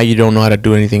 and now you don't know how to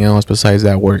do anything else besides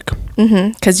that work.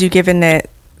 Because you've given it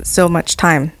so much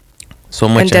time, so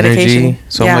much energy,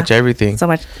 so much everything. So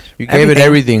much. You gave it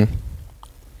everything.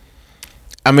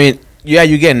 I mean, yeah,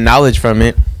 you get knowledge from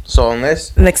it. So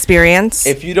unless an experience,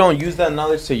 if you don't use that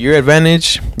knowledge to your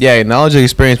advantage, yeah, knowledge and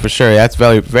experience for sure. That's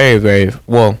very, very, very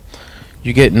well.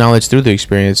 You get knowledge through the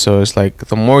experience, so it's like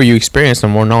the more you experience, the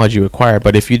more knowledge you acquire.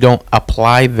 But if you don't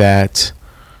apply that,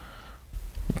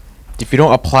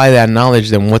 knowledge,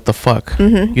 then what the fuck? You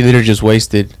literally just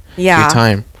wasted your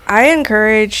time. I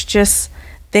encourage just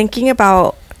thinking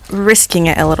about risking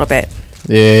it a little bit.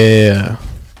 Yeah.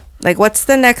 Like, what's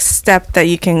the next step that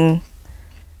you can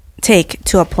take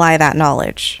to apply that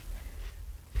knowledge?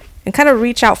 And kind of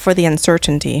reach out for the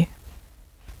uncertainty.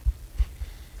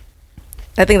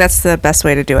 I think that's the best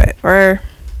way to do it. Or,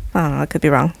 I don't know, I could be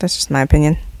wrong. That's just my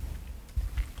opinion.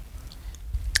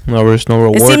 No risk, no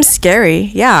reward. It seems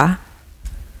scary, yeah.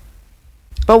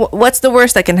 But what's the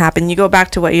worst that can happen? You go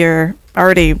back to what you're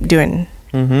already doing.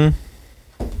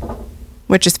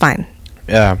 Which is fine.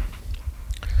 Yeah.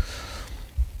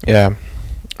 Yeah.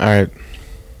 All right.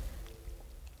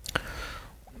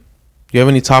 You have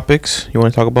any topics you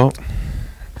want to talk about?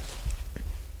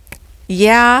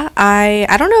 Yeah,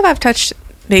 I don't know if I've touched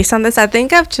base on this. I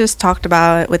think I've just talked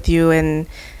about it with you in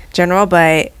general,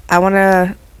 but I want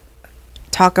to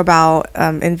talk about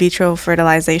in vitro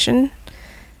fertilization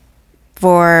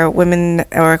for women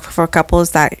or for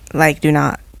couples that like do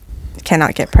not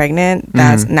cannot get pregnant.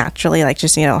 That's naturally like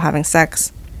just, you know, having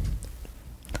sex.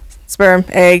 Sperm,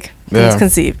 egg, things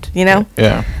conceived, you know?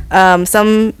 Yeah.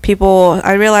 Some people,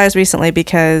 I realized recently,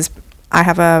 because I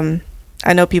have,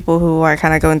 I know people who are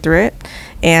kind of going through it,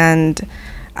 and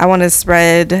I want to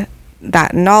spread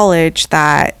that knowledge,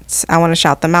 that I want to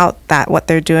shout them out that what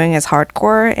they're doing is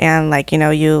hardcore, and like, you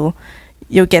know, you'll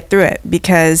get through it,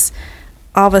 because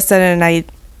all of a sudden I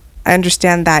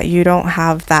understand that you don't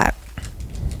have that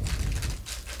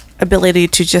ability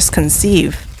to just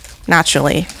conceive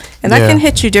naturally, and that can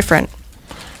hit you different.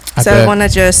 I want to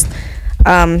just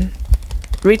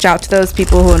reach out to those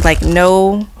people who like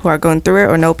know, who are going through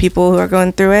it, or know people who are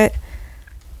going through it.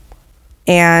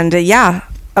 And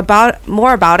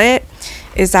more about it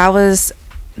is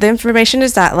the information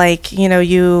is that, like, you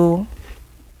know,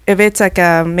 if it's like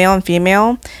a male and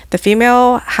female, the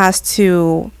female has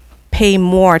to pay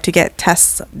more to get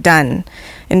tests done.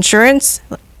 Insurance,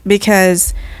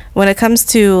 because when it comes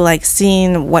to like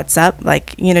seeing what's up,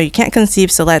 like, you know, you can't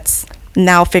conceive, so let's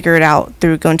now figure it out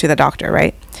through going to the doctor,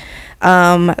 right?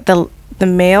 The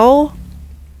male,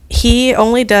 he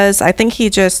only does, I think he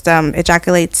just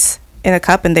ejaculates in a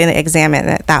cup and then examine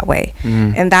it that way,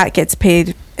 and that gets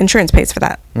paid. Insurance pays for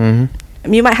that.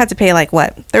 You might have to pay like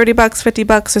what, $30,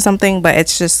 $50 or something, but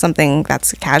it's just something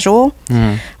that's casual.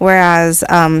 Whereas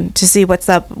to see what's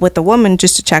up with the woman,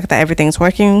 just to check that everything's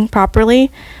working properly,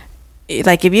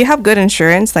 like if you have good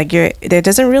insurance, like it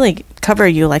doesn't really cover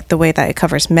you like the way that it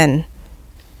covers men.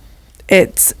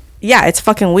 It's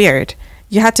fucking weird.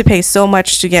 You have to pay so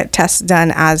much to get tests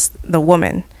done as the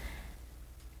woman.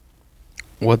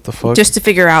 What the fuck? Just to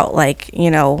figure out, like,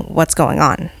 you know, what's going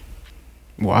on.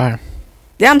 Why?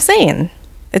 Yeah, I'm saying.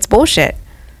 It's bullshit.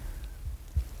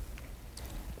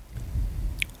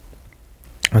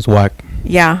 That's whack.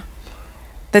 Yeah.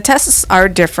 The tests are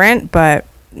different, but,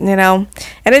 you know,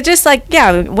 and it just like,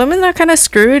 yeah, women are kind of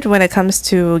screwed when it comes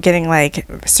to getting like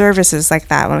services like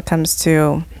that, when it comes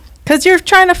to, because you're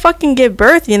trying to fucking give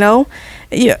birth, you know.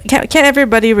 Can't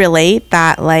everybody relate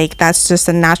that, like, that's just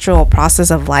a natural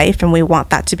process of life, and we want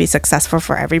that to be successful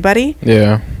for everybody?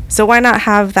 Yeah. So why not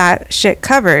have that shit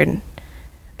covered?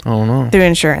 I don't know. Through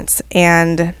insurance.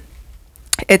 And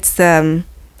it's I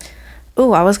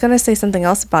was gonna say something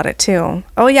else about it too.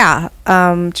 Oh yeah.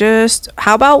 Just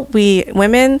how about we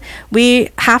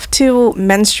have to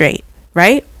menstruate,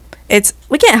 right?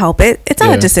 We can't help it. It's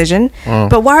not a decision.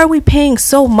 But why are we paying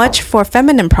so much for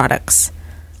feminine products?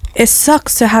 It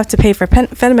sucks to have to pay for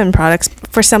feminine products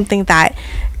for something that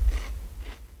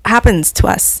happens to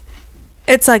us.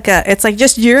 It's like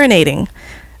just urinating.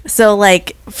 So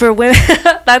like for women,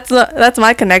 that's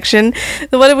my connection.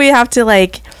 So what do we have to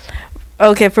like?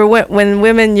 Okay, for when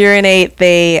women urinate,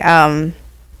 they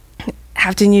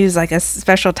have to use like a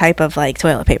special type of like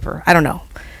toilet paper. I don't know.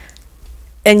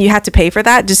 And you have to pay for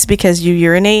that just because you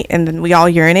urinate, and then we all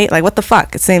urinate. Like, what the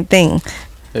fuck? It's the same thing.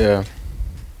 Yeah.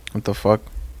 What the fuck?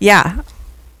 Yeah.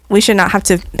 We should not have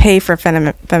to pay for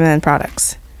feminine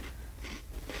products.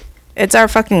 It's our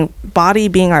fucking body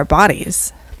being our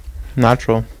bodies.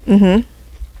 Natural.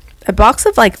 A box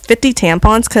of like 50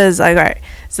 tampons, because like, all right,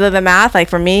 so the math, like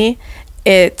for me,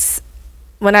 it's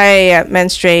when I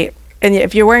menstruate, and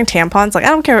if you're wearing tampons, like I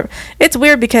don't care. It's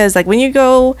weird because like when you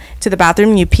go to the bathroom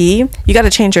and you pee, you got to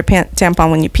change your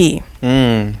tampon when you pee.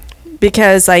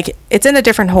 Because like it's in a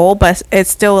different hole, but it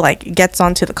still like gets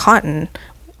onto the cotton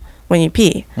when you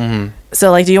pee.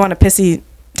 So like, do you want a pissy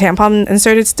tampon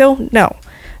inserted still? No.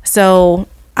 So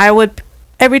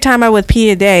every time I would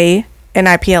pee a day, and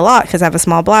I pee a lot because I have a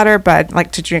small bladder, but I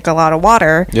like to drink a lot of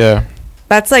water. Yeah.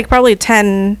 That's like probably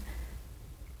 10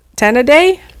 a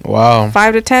day. Wow.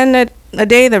 5 to 10 a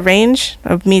day, the range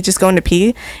of me just going to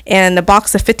pee. And a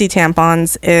box of 50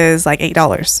 tampons is like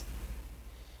 $8.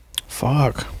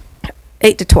 Fuck.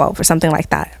 8 to 12 or something like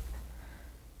that.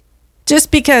 Just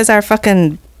because our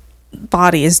fucking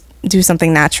bodies do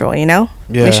something natural, you know?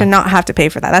 Yeah. We should not have to pay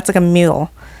for that. That's like a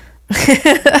meal.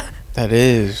 That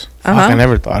is. Fuck, I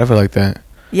never thought of it like that.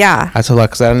 Yeah. That's a lot,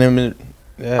 because I didn't even.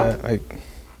 Yeah, like.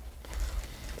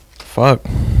 Fuck.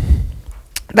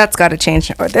 That's got to change.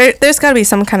 There's got to be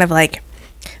some kind of like.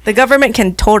 The government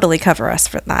can totally cover us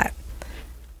for that.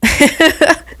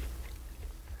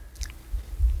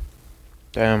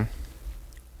 Damn.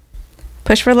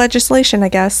 Push for legislation, I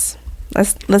guess.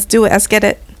 Let's do it. Let's get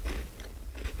it.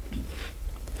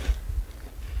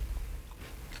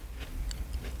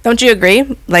 Don't you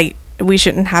agree? Like, we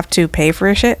shouldn't have to pay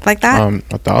for shit like that?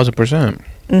 1,000%.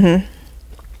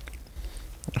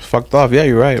 It's fucked off. Yeah,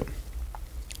 you're right.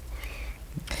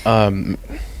 Yeah,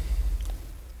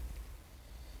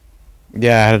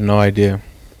 I had no idea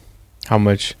how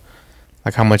much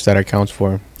like how much that accounts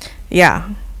for.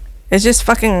 Yeah, it's just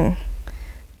fucking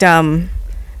dumb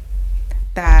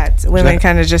that women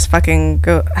kind of just fucking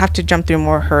have to jump through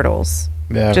more hurdles.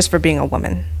 Yeah. Just for being a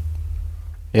woman.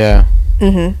 Yeah.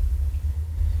 Mhm.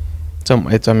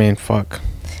 I mean, fuck.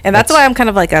 And that's why I'm kind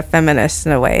of like a feminist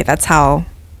in a way. That's how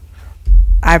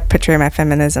I portray my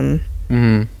feminism.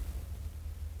 Mhm.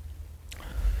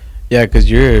 Yeah, because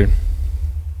you're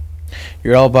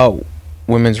all about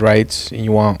women's rights and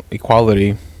you want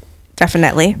equality.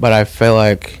 Definitely. But I feel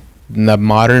like the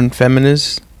modern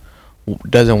feminist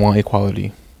doesn't want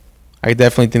equality. I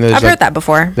definitely think I've heard that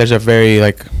before. There's a very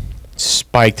like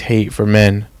spiked hate for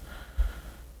men.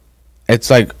 It's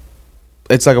like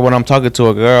when I'm talking to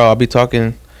a girl, I'll be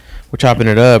talking, we're chopping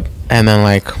it up, and then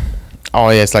like, oh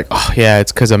yeah, it's like, oh yeah,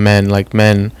 it's because of men. Like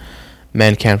men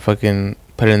can't fucking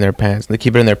put it in their pants. They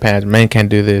keep it in their pants. Men can't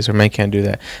do this or men can't do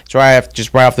that. It's right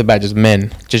off the bat, just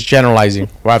men, just generalizing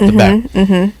right off the bat.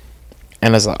 Mm-hmm.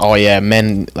 And it's like, oh yeah,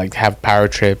 men like have power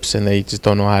trips and they just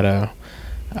don't know how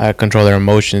to control their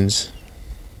emotions.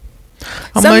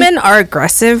 Some men are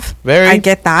aggressive. Very. I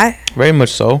get that. Very much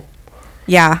so.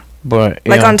 Yeah. But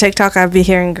like on TikTok, I'd be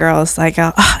hearing girls like,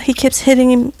 oh, he keeps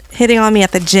hitting on me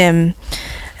at the gym.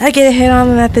 I get hit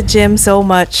on at the gym so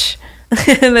much.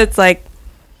 And it's like,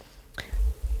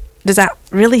 does that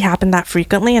really happen that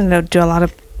frequently? And do a lot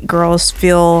of girls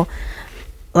feel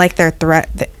like they're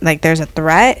like there's a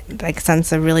threat, like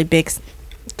sense a really big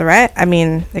threat? I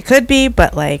mean, it could be,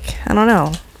 but like, I don't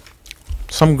know.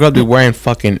 Some girls be wearing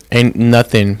fucking ain't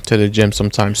nothing to the gym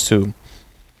sometimes too.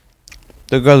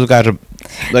 The girls gotta,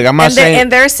 like, I'm not saying,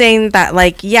 and they're saying that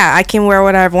like, yeah, I can wear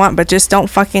whatever I want, but just don't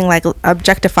fucking like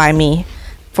objectify me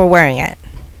for wearing it.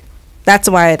 That's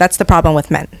the problem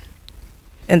with men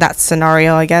in that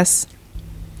scenario, I guess.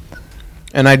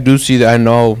 And I do see that. I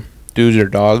know dudes are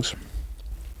dogs.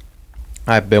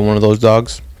 I've been one of those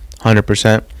dogs,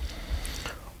 100%.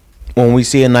 When we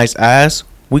see a nice ass,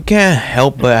 we can't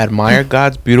help but admire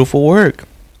God's beautiful work.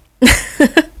 You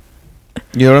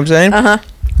know what I'm saying? Uh-huh.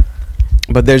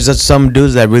 But there's just some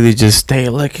dudes that really just stay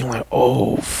looking like,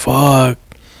 oh, fuck.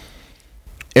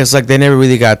 It's like they never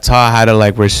really got taught how to,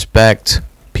 like, respect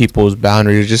people's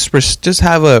boundaries. Just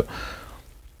have a,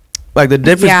 like, the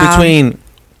difference between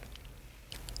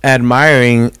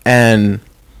admiring and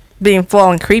being full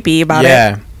and creepy about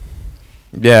it.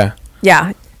 Yeah.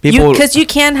 Because you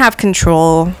can have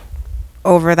control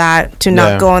over that to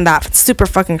not go on that super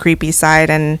fucking creepy side,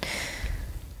 and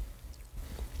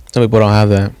some people don't have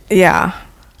that. Yeah.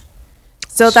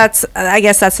 So I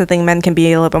guess that's the thing. Men can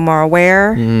be a little bit more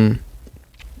aware.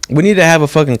 Mm-hmm. We need to have a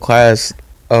fucking class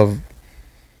of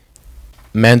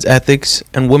men's ethics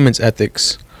and women's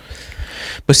ethics.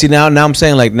 But see, now I'm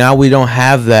saying, like, now we don't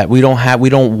have that. We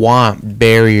don't want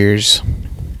barriers.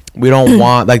 We don't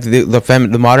want, like,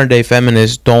 the modern day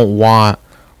feminists don't want,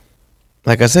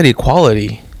 like I said,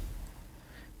 equality.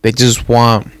 They just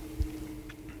want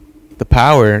the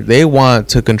power. They want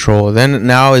to control. Then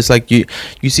now it's like you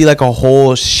see like a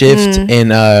whole shift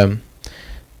in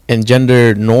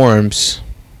gender norms,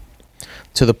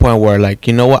 to the point where, like,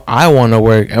 you know what, I want to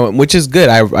work, which is good.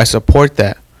 I support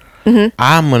that. Mm-hmm.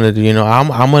 I'm gonna do, I'm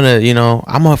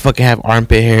gonna fucking have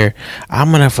armpit hair.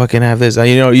 I'm gonna fucking have this.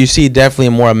 You see definitely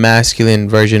a more masculine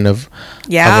version of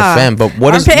a femme. But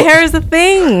armpit hair is a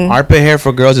thing. Armpit hair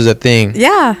for girls is a thing.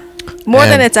 Yeah, more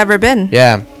than it's ever been.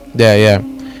 Yeah.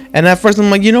 And at first I'm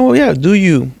like, do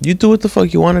you do what the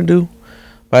fuck you want to do.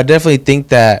 But I definitely think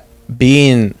that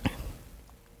being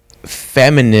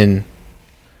feminine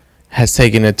has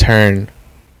taken a turn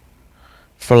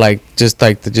for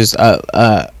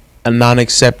a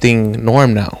non-accepting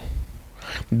norm now.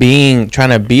 Trying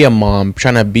to be a mom,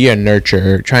 trying to be a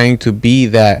nurturer, trying to be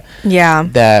that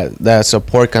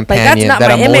support companion. Like, that's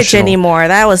not my image anymore.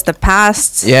 That was the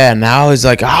past. Yeah, now it's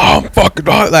like, oh, fuck.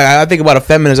 Like, I think about a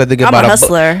feminist. I think about a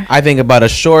hustler. I think about a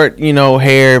short,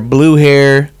 hair, blue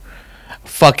hair,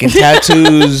 fucking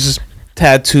tattoos.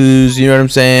 You know what I'm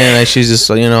saying? Like, she's just,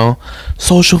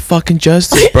 social fucking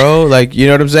justice, bro. Like, you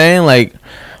know what I'm saying? Like,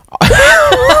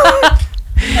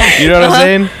 you know what I'm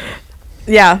saying?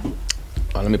 Yeah.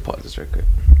 Oh, let me pause this real quick.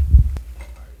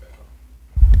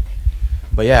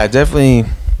 But yeah, I definitely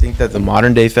think that the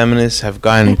modern day feminists have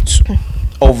gotten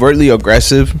overtly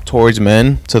aggressive towards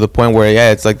men, to the point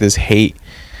where it's like this hate,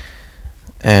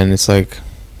 and it's like,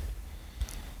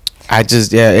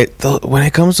 when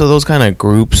it comes to those kind of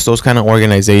groups, those kind of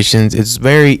organizations, it's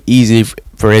very easy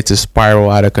for it to spiral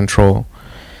out of control.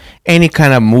 Any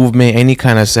kind of movement, any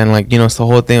kind of saying, like, it's the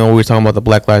whole thing when we were talking about the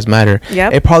Black Lives Matter.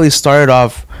 Yep. It probably started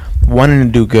off wanting to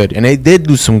do good, and they did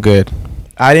do some good.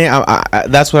 I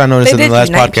didn't. That's what I noticed in the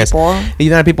last podcast.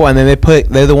 Unite people, and then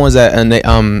they're the ones that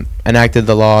enacted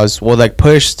the laws. Well, like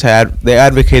they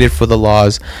advocated for the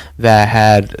laws that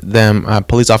had them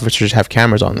police officers have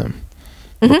cameras on them,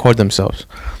 record themselves.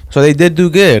 So they did do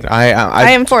good.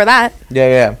 I am for that.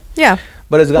 Yeah.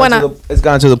 But it's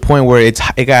gotten to the point where it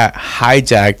got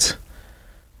hijacked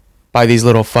by these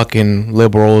little fucking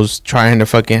liberals trying to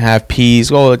fucking have peace.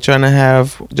 Trying to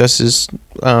have justice,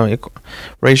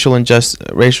 racial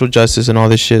justice and all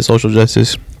this shit, social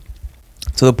justice.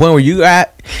 To the point where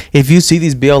if you see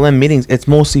these BLM meetings, it's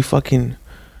mostly fucking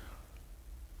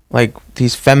like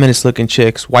these feminist looking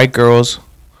chicks, white girls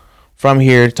from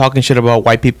here talking shit about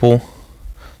white people,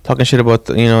 talking shit about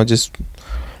just.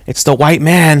 It's the white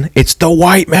man. It's the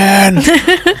white man.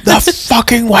 The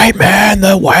fucking white man.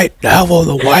 The white devil.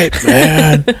 The white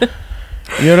man.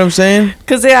 You know what I'm saying?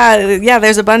 Because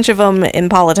there's a bunch of them in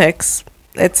politics.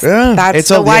 That's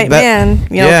the white man.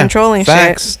 Controlling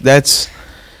facts. Shit.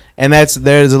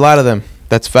 There's a lot of them.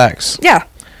 That's facts. Yeah.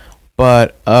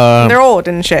 But they're old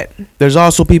and shit. There's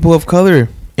also people of color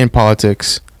in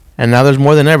politics, and now there's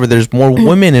more than ever. There's more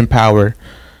women in power.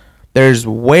 There's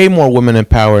way more women in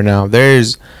power now.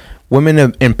 There's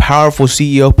women in powerful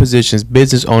CEO positions,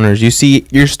 business owners.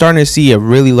 You're starting to see a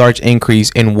really large increase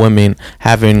in women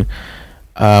having,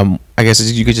 I guess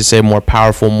you could just say, more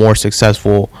powerful, more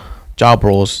successful job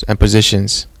roles and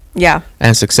positions. Yeah.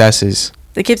 And successes.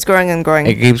 It keeps growing and growing.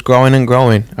 It keeps growing and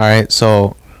growing. All right.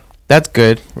 So that's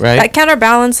good, right? That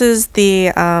counterbalances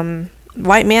the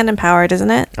white man in power,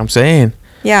 doesn't it? I'm saying.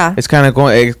 Yeah, it's kind of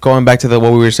going back to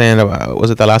what we were saying about, was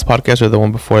it the last podcast or the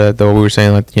one before that? What we were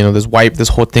saying, like, this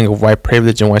whole thing of white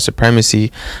privilege and white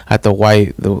supremacy, at the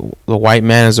white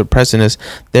man as oppressing.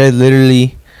 They're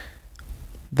literally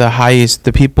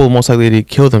the people most likely to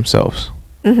kill themselves.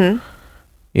 Mm-hmm.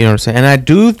 You know what I'm saying? And I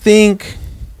do think,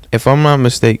 if I'm not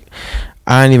mistaken,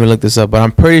 I didn't even look this up, but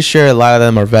I'm pretty sure a lot of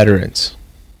them are veterans.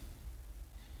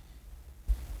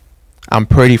 I'm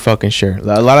pretty fucking sure.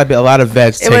 A lot of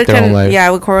vets take their own life. Yeah,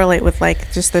 it would correlate with like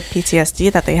just the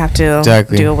PTSD that they have to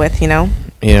deal with, and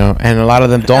a lot of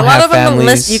them don't have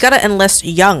families. You gotta enlist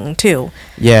young too.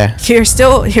 Yeah.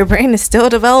 Your brain is still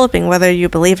developing, whether you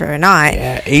believe it or not.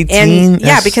 Yeah, 18.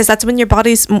 And because that's when your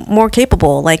body's more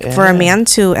capable. Like for a man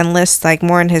to enlist like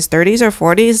more in his 30s or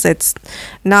 40s, it's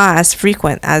not as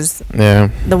frequent as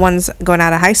the ones going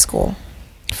out of high school.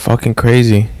 Fucking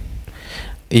crazy.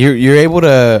 You're able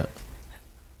to.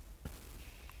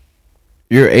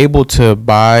 You're able to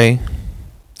buy.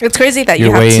 It's crazy that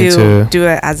you have to do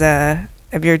it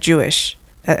if you're Jewish,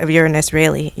 if you're an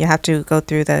Israeli, you have to go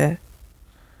through the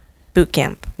boot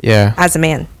camp. Yeah. As a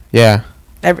man. Yeah.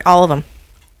 All of them.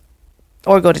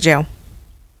 Or go to jail.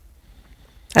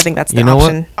 I think that's the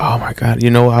option. What? Oh my God.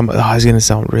 It's going to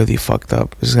sound really fucked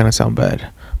up. This is going to sound bad.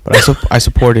 But I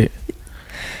support it.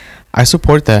 I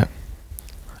support that.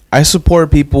 I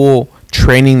support people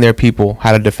training their people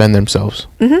how to defend themselves.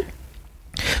 Mm-hmm.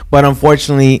 But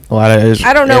unfortunately, a lot of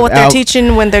I don't know what they're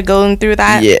teaching when they're going through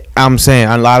that. Yeah, I'm saying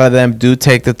a lot of them do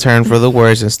take the turn for the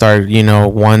worse and start,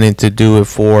 wanting to do it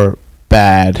for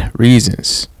bad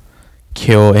reasons.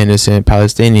 Kill innocent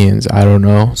Palestinians. I don't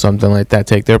know, something like that.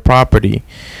 Take their property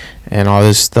and all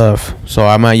this stuff. So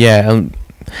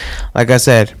like I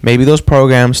said, maybe those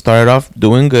programs started off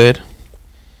doing good,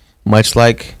 much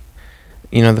like.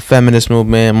 The feminist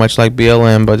movement, much like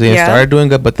BLM, but they started doing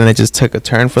good, but then it just took a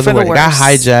turn for the worse. It got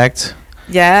hijacked.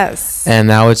 Yes. And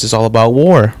now it's just all about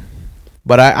war.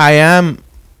 But I am...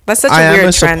 That's such a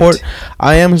weird trend.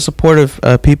 I am supportive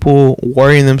of people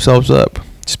worrying themselves up,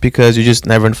 just because you just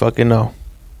never fucking know.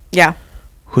 Yeah.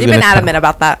 You've been adamant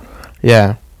about that.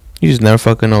 Yeah. You just never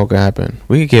fucking know what can happen.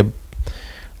 We could get...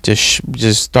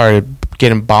 Just started...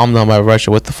 getting bombed on by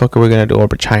Russia. What the fuck are we gonna do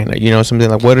over China? Something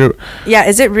like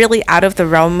is it really out of the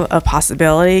realm of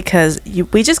possibility? Because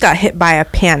we just got hit by a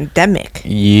pandemic.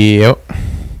 Yep.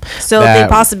 So the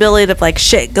possibility of like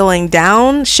shit going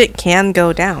down, shit can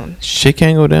go down. Shit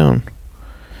can go down.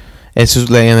 It's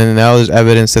just like, and then now there's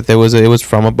evidence that it was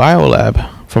from a biolab,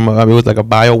 it was like a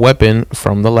bioweapon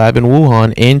from the lab in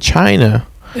Wuhan in China.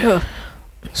 Ugh.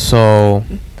 So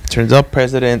turns out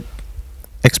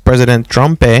ex-President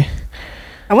Trump.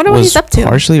 I wonder what he's up to.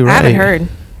 Partially right.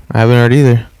 I haven't heard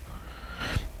either.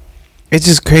 It's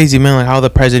just crazy, man. Like how the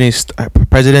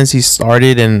presidency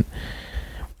started, and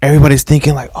everybody's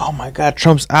thinking like, "Oh my God,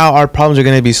 Trump's out. Our problems are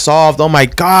gonna be solved." Oh my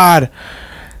God,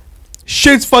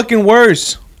 shit's fucking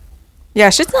worse. Yeah,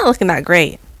 shit's not looking that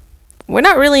great. We're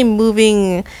not really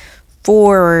moving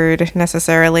forward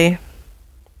necessarily.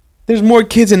 There's more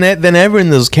kids than ever in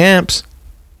those camps.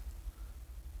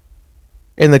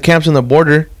 In the camps on the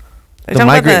border. The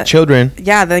migrant children.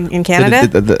 Yeah, in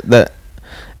Canada.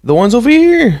 The ones over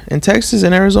here in Texas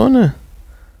and Arizona.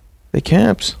 The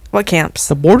camps. What camps?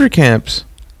 The border camps.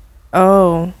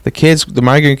 Oh. The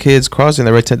migrant kids crossing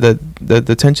the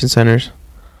detention centers.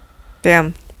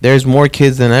 Damn. There's more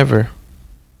kids than ever.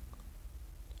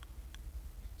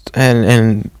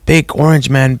 And Big Orange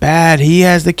Man bad. He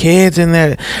has the kids in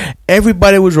there.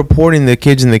 Everybody was reporting the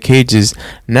kids in the cages.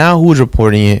 Now who's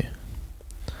reporting it?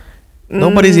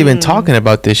 Nobody's even talking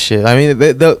about this shit. I mean,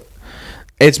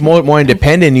 it's more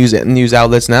independent news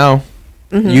outlets now.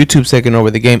 Mm-hmm. YouTube's taking over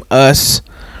the game.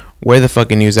 We're the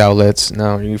fucking news outlets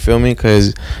now. You feel me?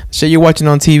 Because shit you're watching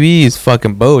on TV is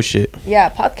fucking bullshit. Yeah,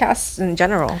 podcasts in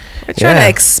general. We're trying to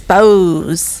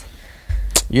expose.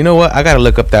 You know what? I gotta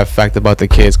look up that fact about the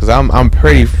kids because I'm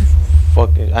pretty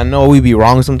fucking. I know we be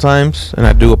wrong sometimes, and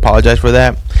I do apologize for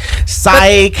that.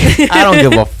 Psych. I don't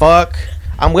give a fuck.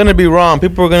 I'm gonna be wrong.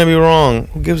 People are gonna be wrong.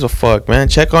 Who gives a fuck, man?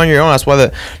 Check on your own.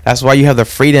 That's why you have the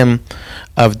freedom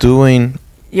of doing.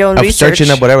 Searching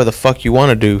up whatever the fuck you want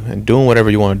to do and doing whatever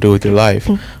you want to do with your life.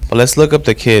 But let's look up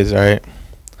the kids, all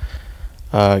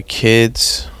right?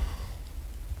 Kids.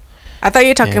 I thought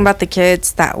you were talking about the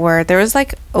kids that there was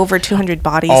like over 200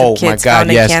 bodies of kids found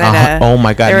in Canada. Oh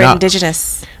my God. They were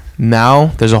indigenous. Now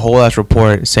there's a whole ass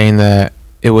report saying that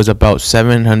it was about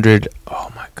 700.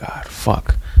 Oh my God.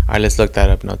 Fuck. All right, let's look that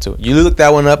up now too. You look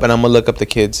that one up and I'm going to look up the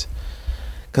kids.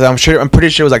 Because I'm pretty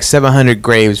sure it was like 700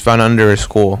 graves found under a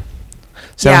school.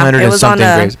 700 and something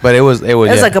graves, but it was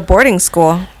like a boarding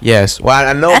school. Yes, well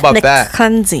I know about that.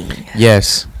 Cleansing.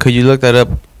 Yes, could you look that up,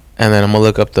 and then I'm gonna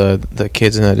look up the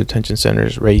kids in the detention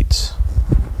centers rates.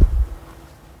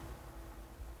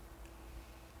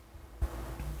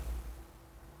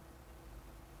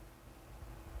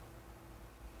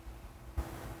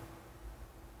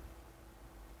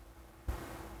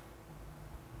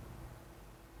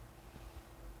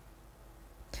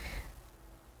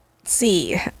 Let's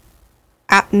see.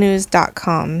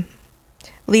 appnews.com.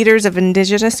 Leaders of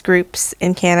indigenous groups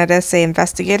in Canada say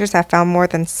investigators have found more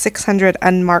than 600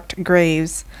 unmarked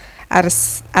graves at the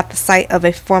site of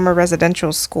a former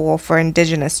residential school for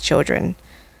indigenous children.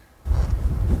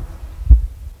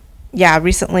 Yeah,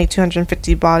 recently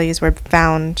 250 bodies were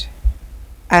found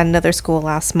at another school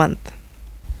last month.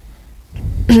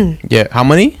 Yeah, how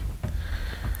many?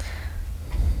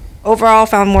 Overall,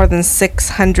 found more than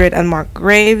 600 unmarked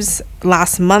graves.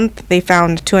 Last month, they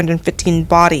found 215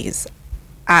 bodies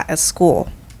at a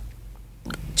school.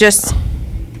 Just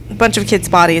a bunch of kids'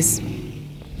 bodies.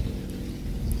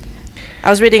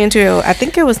 I was reading into, I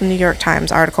think it was the New York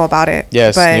Times article about it.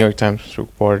 Yes, New York Times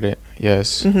reported it.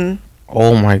 Yes. Mm-hmm.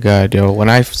 Oh my God, yo! When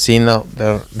I've seen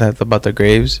that about the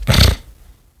graves,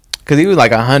 because it was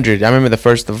like 100. I remember the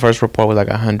first report was like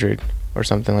 100. Or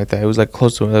something like that. It was like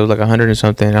close to it. It was like 100 or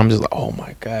something. And I'm just like, oh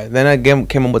my God. Then I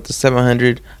came up with the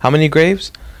 700. How many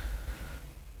graves?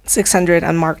 600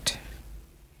 unmarked.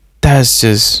 That's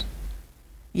just.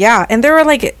 Yeah, and they were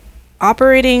like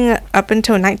operating up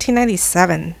until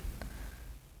 1997.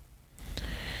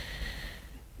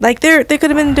 Like they could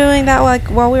have been doing that like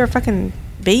while we were fucking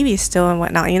babies still and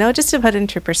whatnot. You know, just to put it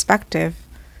into perspective.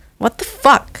 What the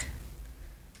fuck?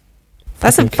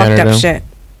 That's some fucked up shit.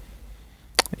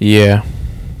 Yeah.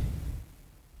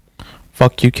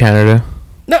 Fuck you, Canada.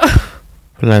 No.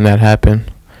 For letting that happen.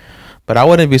 But I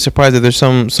wouldn't be surprised if there's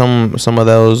some of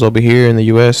those over here in the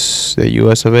U.S., the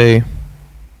U.S. of A.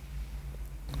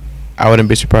 I wouldn't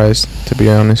be surprised, to be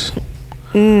honest.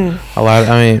 A lot.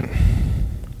 I mean,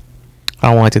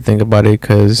 I don't want to think about it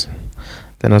because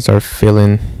then I start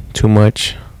feeling too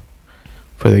much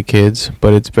for the kids.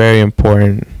 But it's very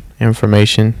important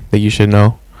information that you should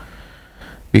know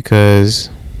because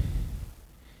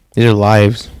these are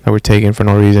lives that were taken for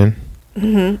no reason.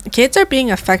 Mm-hmm. Kids are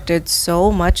being affected so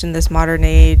much in this modern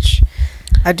age.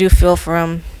 I do feel for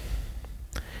them.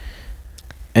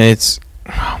 And it's,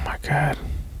 oh my God.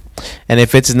 And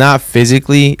if it's not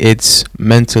physically, it's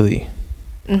mentally.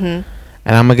 Mm-hmm.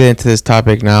 And I'm going to get into this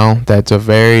topic now that's a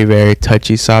very, very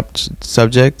touchy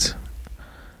subject.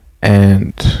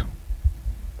 And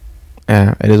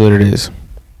yeah, it is what it is.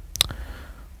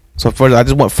 So first, I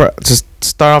just want just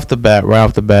start off the bat, right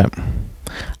off the bat.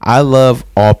 I love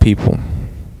all people.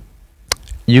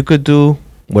 You could do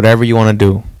whatever you want to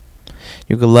do.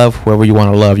 You could love whoever you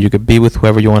want to love. You could be with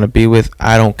whoever you want to be with.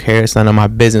 I don't care. It's none of my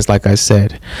business, like I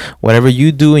said. Whatever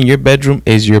you do in your bedroom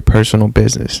is your personal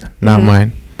business, not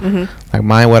mine. Mm-hmm. Like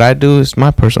mine, what I do is my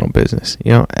personal business,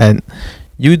 you know. And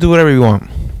you do whatever you want,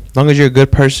 as long as you're a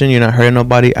good person, you're not hurting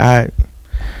nobody.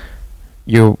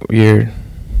 You're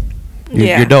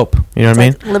dope. You know what I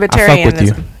mean? Libertarianism. I fuck with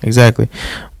you. Exactly.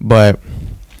 But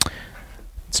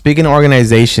speaking of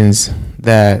organizations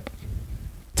that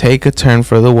take a turn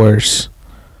for the worse,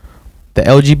 the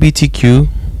LGBTQ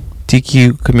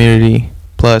TQ community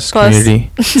plus community,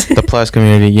 the plus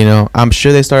community, you know, I'm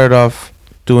sure they started off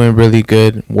doing really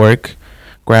good work,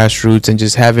 grassroots, and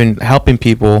just helping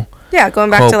people. Yeah, going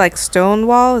back to like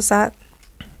Stonewall, is that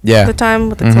the time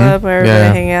with the club where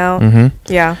everybody hang out?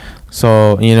 Yeah.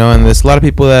 So, you know, and there's a lot of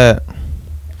people that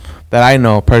I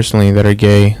know personally that are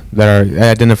gay, that are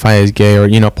identify as gay, or,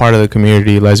 you know, part of the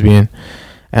community, lesbian.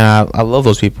 And I love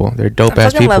those people. They're dope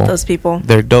ass people. I love those people.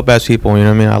 They're dope ass people. You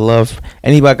know what I mean? I love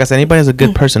anybody. Cause anybody's a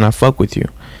good person. I fuck with you.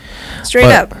 Straight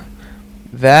up.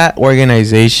 That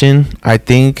organization, I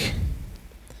think,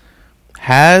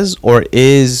 has or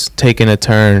is taking a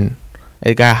turn.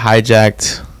 It got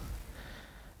hijacked,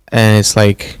 and it's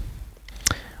like,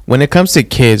 when it comes to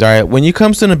kids, all right. When it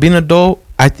comes to being an adult,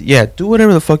 do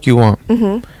whatever the fuck you want.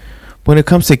 When it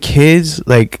comes to kids,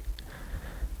 like,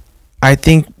 I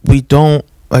think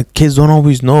kids don't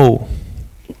always know.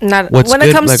 When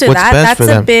it comes to that, that's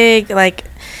a big like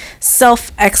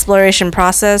self-exploration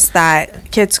process that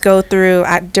kids go through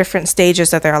at different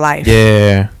stages of their life.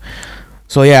 Yeah.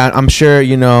 So yeah, I'm sure,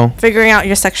 you know, figuring out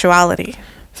your sexuality,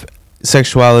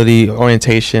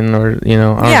 orientation, or, you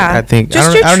know, I think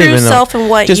just your true self and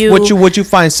what you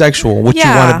find sexual, what you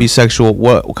want to be sexual,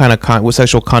 what kind of what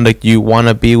sexual conduct you want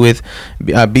to be with,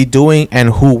 be doing, and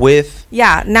who with.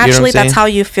 Yeah, naturally, you know that's how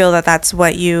you feel that's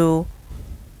what you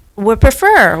would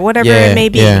prefer, whatever it may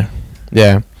be.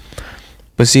 Yeah.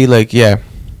 But see, like,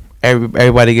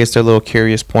 everybody gets their little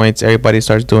curious points. Everybody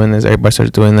starts doing this. Everybody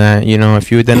starts doing that. You know,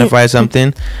 if you identify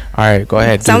something, all right, go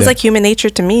ahead. Sounds like human nature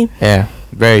to me. Yeah,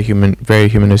 very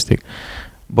humanistic.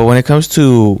 But when it comes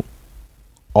to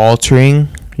altering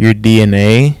your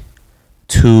DNA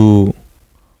to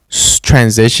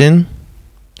transition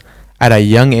at a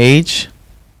young age,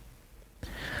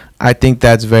 I think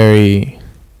that's very...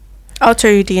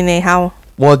 Alter your DNA, how?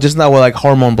 Well, just not with like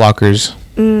hormone blockers.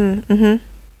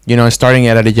 You know, starting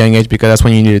it at a young age, because that's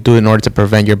when you need to do it in order to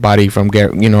prevent your body from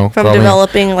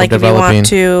developing. Like, if you want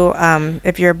to,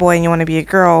 if you're a boy and you want to be a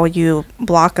girl, you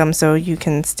block them so you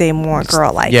can stay more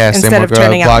girl-like. Yeah, instead of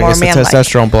turning out more man-like.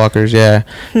 Testosterone blockers, yeah.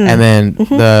 And then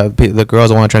the girls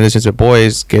that want to transition to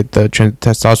boys get the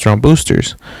testosterone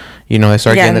boosters. You know, they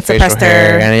start getting the facial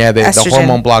hair, and the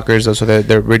hormone blockers, so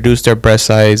they reduce their breast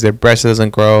size. Their breast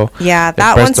doesn't grow. Yeah,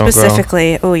 that one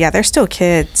specifically. Oh yeah, they're still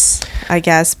kids, I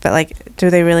guess, but like, do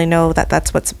they really know that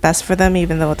that's what's best for them,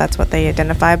 even though that's what they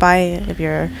identify by? If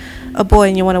you're a boy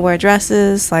and you want to wear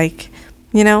dresses, like,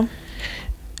 you know.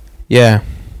 Yeah,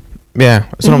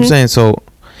 that's what I'm saying. So,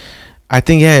 I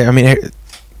think I mean,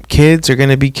 kids are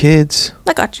gonna be kids.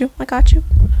 I got you.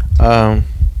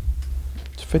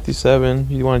 57.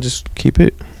 You want to just keep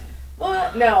it?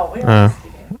 Well, no.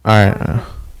 All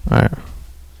right.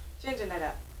 Changing that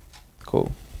up.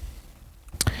 Cool.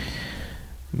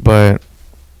 But,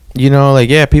 you know, like,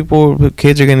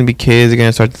 kids are gonna be kids. They're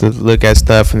gonna start to look at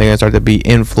stuff, and they're gonna start to be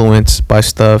influenced by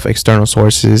stuff, external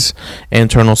sources,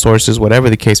 internal sources, whatever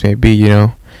the case may be. You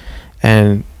know,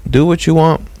 and do what you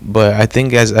want. But I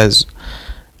think as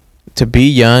to be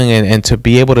young and to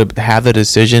be able to have the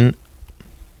decision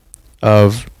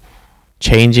of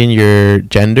changing your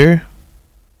gender,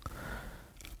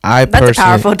 that's a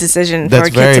powerful decision for a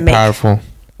kid to make. That's very powerful.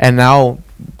 And now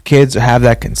kids have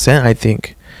that consent, I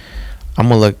think. I'm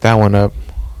gonna look that one up,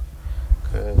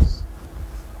 cause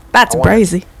that's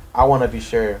crazy. I want to be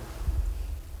sure.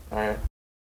 All right.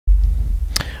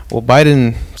 Well,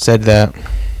 Biden said that,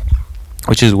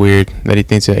 which is weird, that he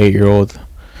thinks an 8-year-old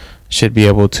should be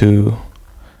able to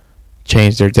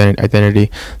change their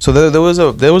identity. So there was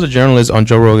a journalist on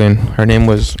Joe Rogan. Her name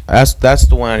was that's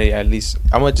the one. At least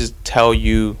I'm gonna just tell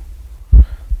you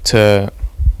to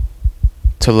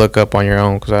look up on your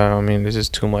own, because I mean, this is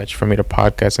too much for me to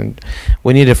podcast, and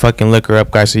we need to fucking look her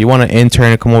up, guys. So you want to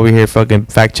intern and come over here, fucking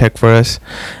fact check for us?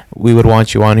 We would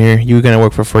want you on here. You're gonna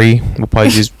work for free. We'll probably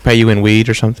just pay you in weed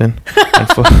or something.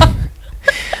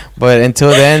 But until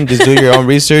then, just do your own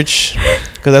research,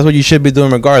 because that's what you should be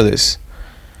doing regardless.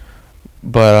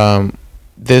 But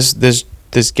this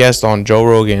guest on Joe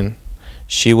Rogan,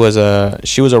 she was a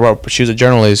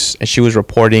journalist, and she was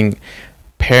reporting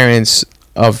parents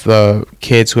of the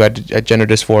kids who had gender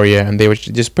dysphoria, and they were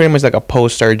just pretty much like a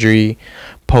post-surgery,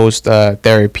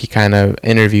 post-therapy kind of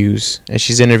interviews. And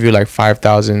she's interviewed like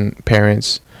 5,000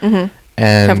 parents, and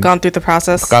have gone through the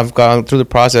process. I've gone through the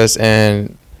process,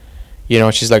 and you know,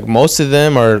 she's like, most of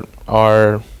them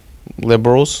are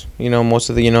liberals. You know, most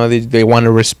of the, you know, they want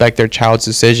to respect their child's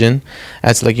decision.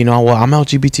 That's like, you know, well, I'm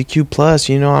LGBTQ plus,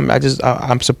 you know,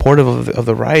 I'm supportive of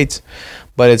the rights,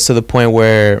 but it's to the point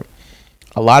where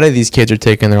a lot of these kids are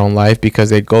taking their own life because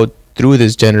they go through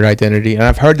this gender identity. And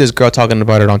I've heard this girl talking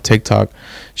about it on TikTok.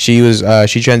 She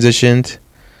transitioned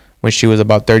when she was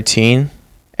about 13,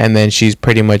 and then she's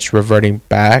pretty much transitioning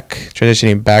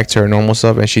back to her normal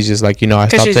self. And she's just like, I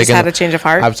stopped taking. Because she just had a change of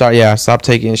heart. I'm sorry, yeah, I stopped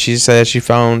taking. She said she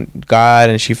found God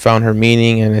and she found her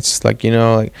meaning, and it's like,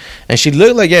 and she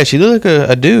looked like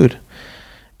a dude.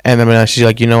 And then she's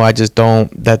like, I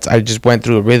just went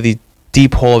through a really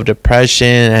deep hole of depression,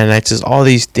 and it's just all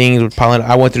these things with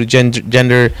I went through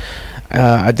gender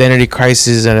identity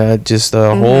crisis and just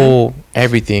a whole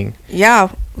everything.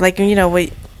 Yeah, like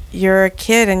you're a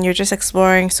kid and you're just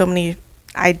exploring so many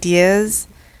ideas.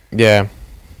 Yeah.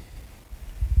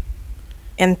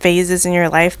 And phases in your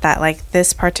life that like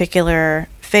this particular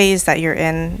phase that you're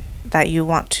in that you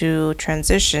want to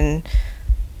transition.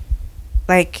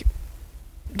 Like,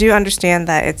 do you understand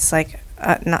that it's like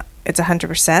it's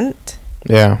 100%?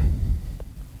 Yeah.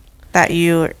 That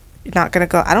you're not gonna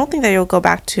go. I don't think that you'll go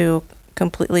back to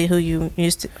completely who you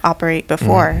used to operate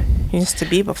before. Used to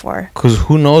be before. Because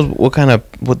who knows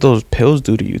what those pills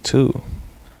do to you too.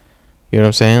 You know what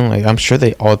I'm saying? Like, I'm sure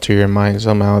they alter your mind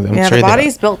somehow. The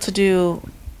body's built to do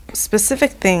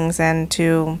specific things and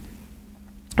to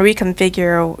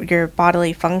reconfigure your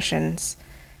bodily functions.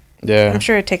 Yeah. I'm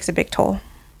sure it takes a big toll.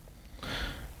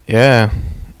 Yeah.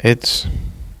 I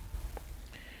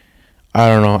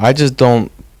don't know. I just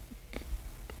don't.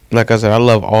 Like I said, I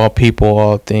love all people,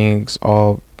 all things,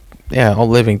 all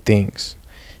living things.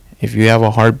 If you have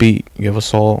a heartbeat, you have a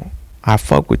soul, I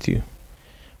fuck with you.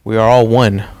 We are all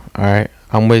one, all right?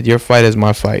 I'm with your fight is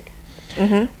my fight.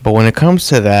 Mm-hmm. But when it comes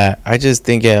to that, I just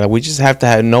think, we just have to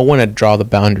have no one to draw the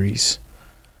boundaries.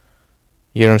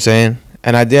 You know what I'm saying?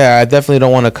 And I definitely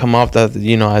don't want to come off that,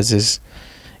 as this,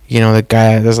 the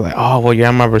guy that's like, oh, well, yeah,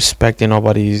 I'm not respecting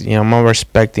nobody's, I'm not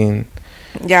respecting.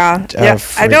 Yeah.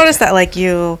 I noticed that, like,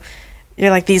 you're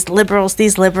like these liberals,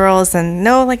 and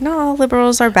no, like, not all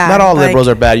liberals are bad. Not all liberals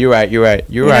are bad. You're right.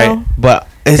 Know? But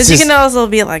because you can also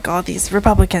be like, oh, these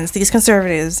Republicans, these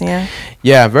conservatives, yeah.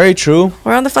 Yeah, very true.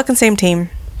 We're on the fucking same team.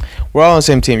 We're all on the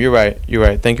same team. You're right.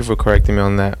 Thank you for correcting me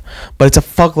on that. But it's a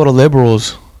fuckload of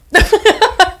liberals.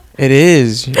 It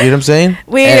is. You know what I'm saying?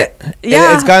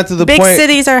 It's gotten to the point. Big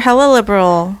cities are hella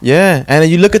liberal. Yeah, and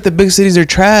you look at the big cities, they're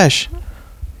trash.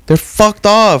 They're fucked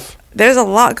off. There's a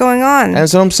lot going on.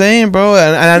 That's what I'm saying, bro.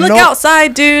 And I look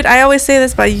outside, dude. I always say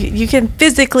this, but you can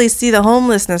physically see the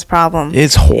homelessness problem.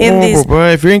 It's horrible, bro.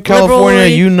 If you're in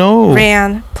California,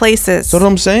 ran places. That's what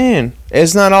I'm saying.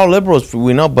 It's not all liberals,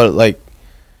 we know, but like,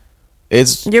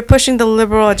 you're pushing the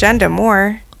liberal agenda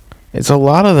more. It's a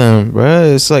lot of them,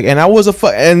 bro. It's like, and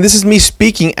and this is me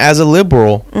speaking as a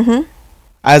liberal,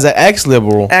 as an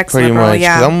ex-liberal, pretty much.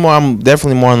 Yeah. I'm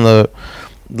definitely more on the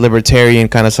libertarian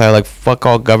kind of side, like, fuck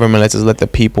all government, let's just let the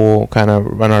people kind of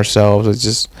run ourselves. It's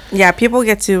just people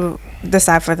get to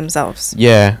decide for themselves.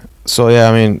 So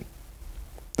I mean,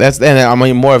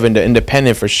 I'm more of an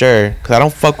independent for sure, because I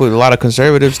don't fuck with a lot of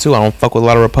conservatives too. I don't fuck with a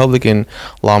lot of Republican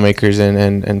lawmakers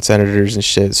and senators and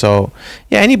shit. So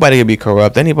anybody could be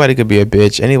corrupt, anybody could be a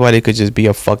bitch, anybody could just be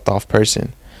a fucked off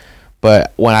person.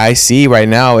 But what I see right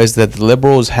now is that the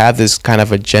liberals have this kind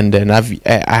of agenda, and I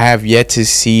have yet to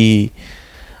see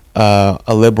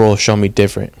a liberal show me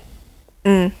different.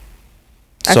 I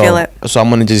feel it. So I'm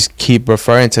gonna just keep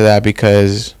referring to that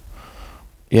because,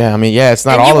 it's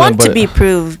not all of them. You want to be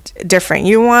proved different.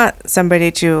 You want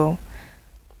somebody to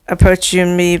approach you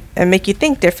and make you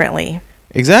think differently.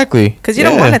 Exactly. Because you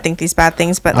don't want to think these bad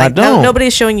things, but like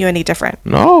nobody's showing you any different.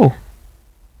 No.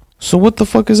 So what the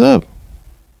fuck is up?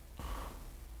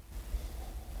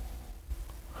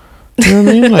 You know what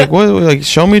I mean? Like, what? Like,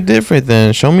 show me different.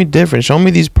 Then show me different. Show me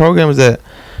these programs that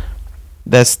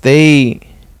stay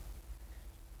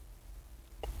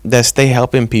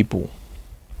helping people.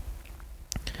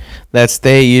 That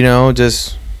stay,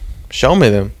 just show me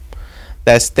them.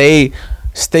 That stay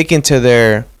sticking to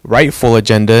their rightful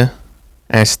agenda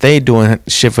and stay doing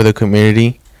shit for the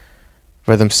community,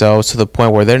 for themselves, to the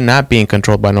point where they're not being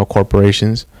controlled by no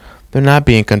corporations. They're not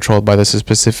being controlled by this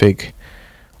specific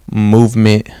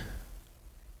movement.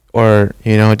 Or,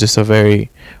 just a very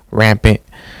rampant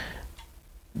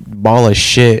ball of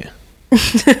shit.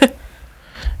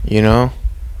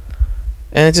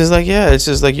 And it's just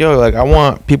like, I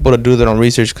want people to do their own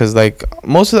research, because, like,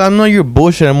 I know you're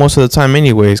bullshitting most of the time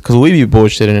anyways, because we be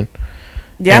bullshitting.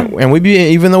 Yeah. And we be,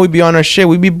 even though we be on our shit,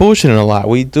 we be bullshitting a lot.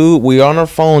 We on our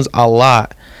phones a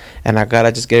lot. And I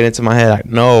gotta just get it into my head, like,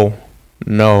 no.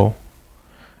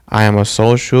 I am a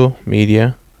social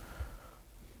media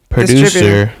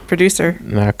producer,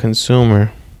 not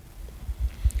consumer.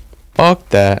 Fuck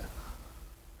that.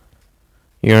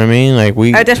 You know what I mean? Like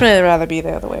I'd definitely rather be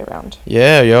the other way around.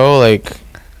 Yeah, yo, like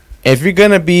if you're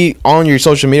gonna be on your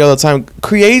social media all the time,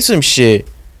 create some shit.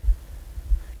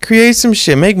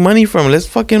 Make money from it. Let's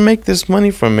fucking make this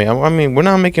money from it. I mean, we're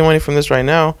not making money from this right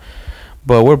now,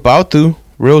 but we're about to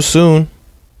real soon.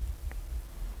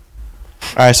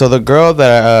 All right, so the girl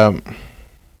that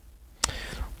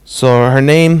so her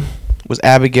name was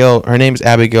Abigail. Her name is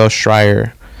Abigail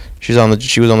Schreier. She was on the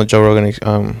Joe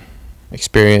Rogan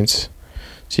Experience.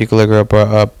 So you can look her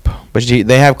up. But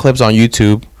they have clips on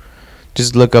YouTube.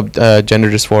 Just look up gender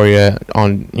dysphoria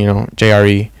on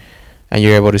JRE, and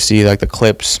you're able to see like the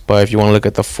clips. But if you want to look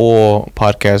at the full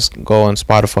podcast, go on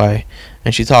Spotify.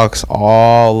 And she talks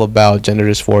all about gender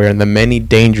dysphoria and the many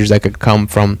dangers that could come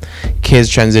from kids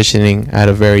transitioning at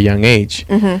a very young age.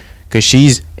 Because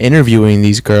she's interviewing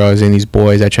these girls and these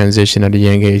boys that transition at a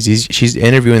young age. She's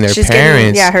interviewing their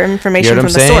parents. Getting, her information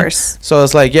from the source. So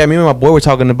it's like, me and my boy were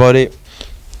talking about it.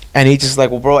 And he's just like,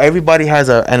 well, bro, everybody has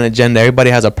an agenda. Everybody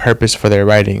has a purpose for their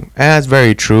writing. And that's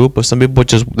very true. But some people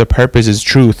their purpose is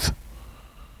truth.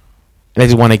 They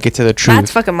just want to get to the truth.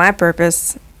 That's fucking my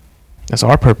purpose. That's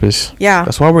our purpose. Yeah.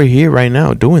 That's why we're here right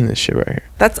now doing this shit right here.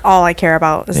 That's all I care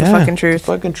about is the fucking truth.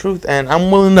 The fucking truth. And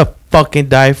I'm willing to fucking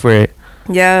die for it.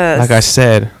 Yes. Like I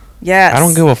said. Yes. I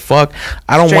don't give a fuck.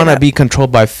 I don't want to be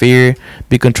controlled by fear,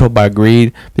 be controlled by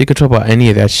greed, be controlled by any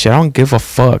of that shit. I don't give a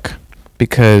fuck.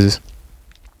 Because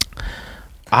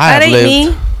that ain't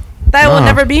me. That will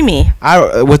never be me.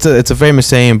 It's a famous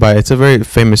saying, but it's a very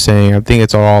famous saying. I think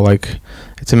it's all like,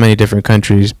 it's in many different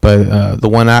countries. But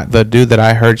the dude that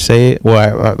I heard say it,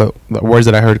 the words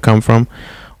that I heard come from,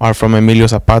 are from Emilio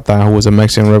Zapata, who was a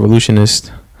Mexican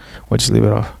revolutionist. We'll just leave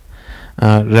it off.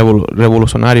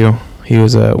 Revolucionario. He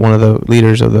was one of the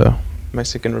leaders of the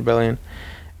Mexican rebellion,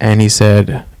 and he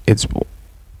said, "It's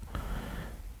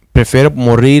prefiero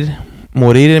morir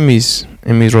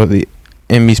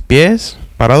en mis pies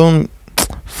parado."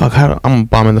 Fuck, I'm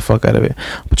bombing the fuck out of it.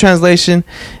 But translation,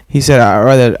 he said,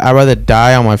 I'd rather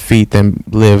die on my feet than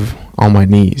live on my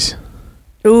knees.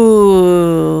 Ooh. You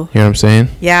know what I'm saying?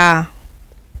 Yeah.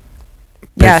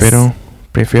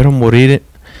 Prefiero morir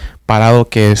parado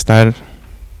que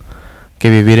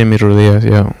vivir en mis rodillas.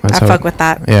 Yeah, I fuck with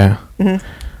that. Yeah. Mm-hmm.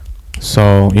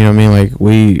 So, you know what I mean? Like,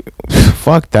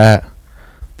 fuck that.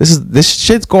 This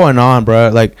shit's going on, bro.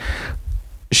 Like,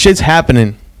 shit's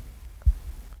happening.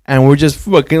 And we're just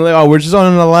fucking like, we're just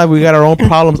on in our life. We got our own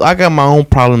problems. I got my own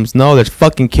problems. No, there's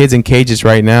fucking kids in cages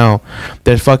right now.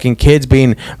 There's fucking kids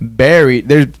being buried.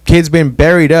 There's kids being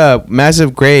buried up,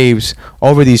 massive graves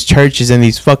over these churches and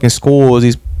these fucking schools,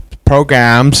 these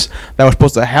programs that were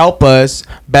supposed to help us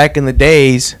back in the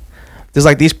days. There's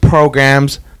like these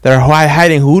programs that are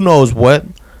hiding who knows what.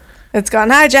 It's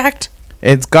gotten hijacked. You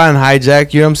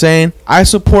know what I'm saying? I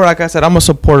support, like I said, I'm a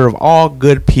supporter of all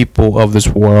good people of this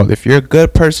world. If you're a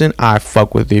good person, I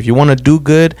fuck with you. If you want to do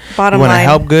good, you want to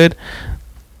help good,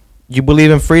 you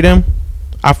believe in freedom,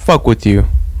 I fuck with you.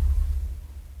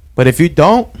 But if you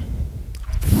don't,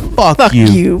 fuck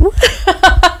you.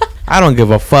 I don't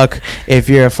give a fuck if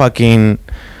you're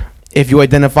if you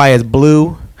identify as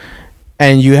blue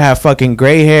and you have fucking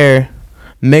gray hair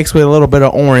mixed with a little bit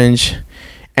of orange,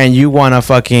 and you want to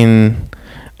fucking,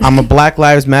 I'm a Black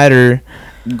Lives Matter,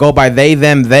 go by they,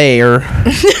 them, their,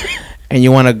 and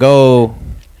you want to go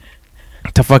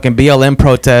to fucking BLM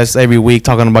protests every week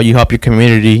talking about you help your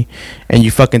community, and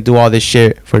you fucking do all this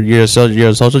shit for you're a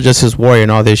social justice warrior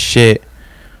and all this shit,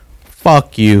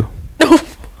 fuck you.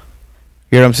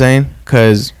 You know what I'm saying?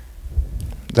 Because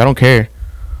I don't care.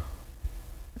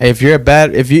 If you're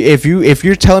if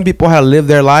you're telling people how to live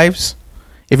their lives,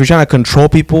 if you're trying to control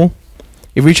people,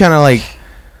 if you're trying to like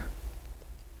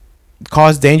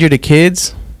cause danger to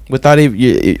kids without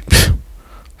even,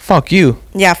 fuck you.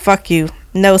 Yeah, fuck you.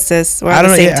 No, sis. We're on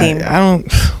the same team. I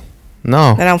don't.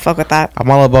 No. I don't fuck with that.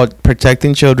 I'm all about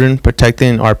protecting children,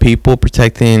 protecting our people,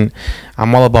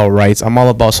 I'm all about rights. I'm all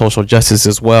about social justice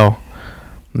as well.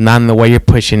 Not in the way you're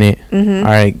pushing it. Mm-hmm.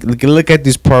 All right. Look at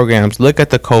these programs. Look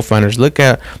at the co-founders. Look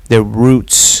at their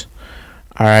roots.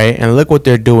 All right. And look what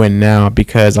they're doing now,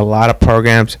 because a lot of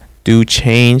programs do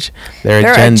change their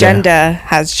agenda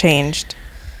has changed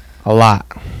a lot.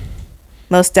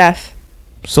 Most deaf.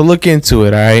 So look into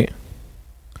it. All right.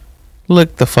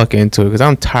 Look the fuck into it, because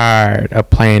I'm tired of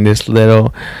playing this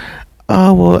little,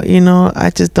 oh well, I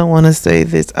just don't want to say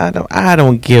this. I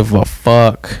don't give a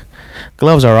fuck.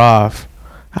 Gloves are off.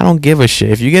 I don't give a shit.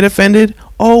 If you get offended,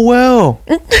 oh well.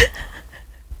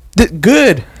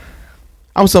 Good.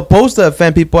 I'm supposed to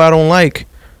offend people I don't like.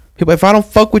 People, if I don't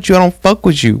fuck with you, I don't fuck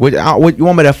with you. What you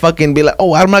want me to fucking be like?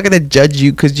 Oh, I'm not gonna judge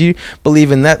you because you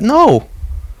believe in that. No.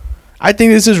 I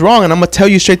think this is wrong, and I'm gonna tell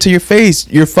you straight to your face,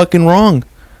 you're fucking wrong. You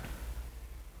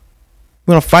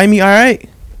wanna fight me? All right,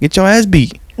 get your ass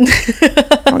beat.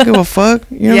 I don't give a fuck.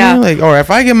 You know what I mean? Like, or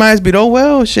if I get my ass beat, oh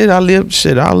well, shit, I'll live.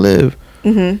 Shit, I'll live.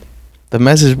 Mm-hmm. The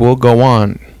message will go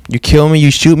on. You kill me,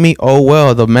 you shoot me, oh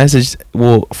well, the message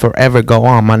will forever go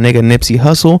on. My nigga Nipsey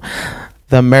Hussle,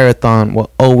 the marathon will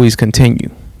always continue.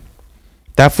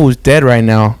 That fool's dead right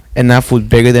now, and that fool's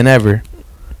bigger than ever.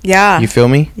 Yeah. You feel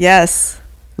me? Yes.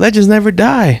 Legends never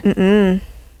die. Mm-mm.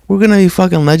 We're gonna be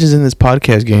fucking legends in this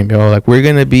podcast game, yo. Like, we're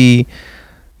gonna be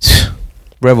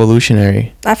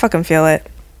revolutionary. I fucking feel it.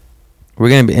 We're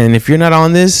gonna be, and if you're not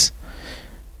on this,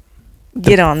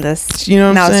 get on this. You know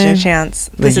what I'm saying? Now's your chance.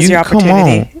 Like, this is your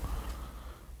opportunity. Come on.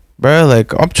 Bro,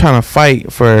 like, I'm trying to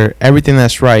fight for everything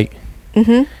that's right.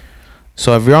 Mm-hmm.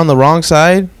 So if you're on the wrong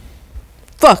side,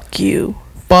 fuck you.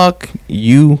 Fuck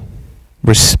you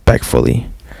respectfully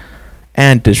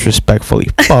and disrespectfully.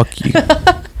 Fuck you.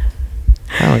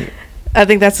 I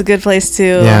think that's a good place to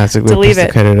it's a good place to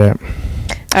cut it up.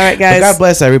 All right, guys. But God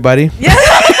bless everybody. Yeah.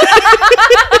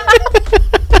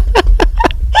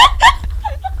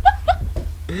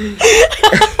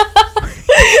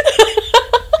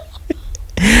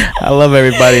 I love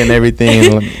everybody and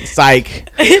everything. Psych.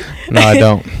 No, I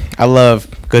don't. I love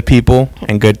good people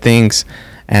and good things,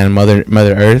 and Mother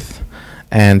Earth,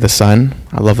 and the sun.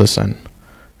 I love the sun.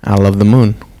 I love the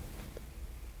moon.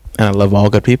 And I love all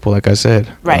good people, like I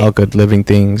said. Right. All good living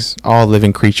things, all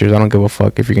living creatures. I don't give a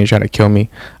fuck if you're gonna try to kill me.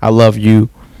 I love you.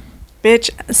 Bitch,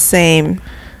 same.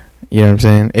 You know what I'm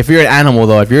saying? If you're an animal,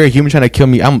 though, if you're a human trying to kill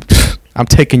me, I'm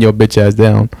taking your bitch ass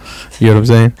down. You know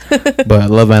what I'm saying? But I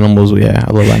love animals. Yeah,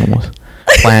 I love animals.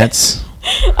 Plants.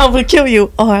 I'm gonna kill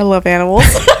you. Oh, I love animals.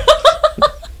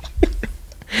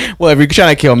 Well, if you're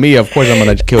trying to kill me, of course I'm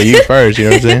gonna kill you first. You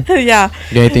know what I'm saying? Yeah.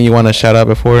 You got anything you want to shout out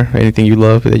before? Anything you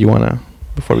love that you want to,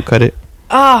 before we cut it?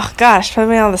 Oh gosh, put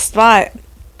me on the spot.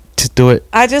 Just do it.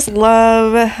 I just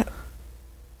love,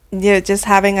 just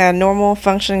having a normal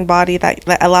functioning body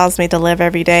that allows me to live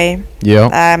every day. Yeah.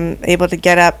 I'm able to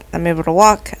get up. I'm able to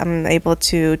walk. I'm able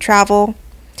to travel,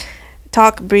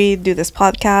 talk, breathe, do this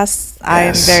podcast. Yes, I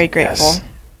am very grateful. Yes.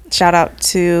 Shout out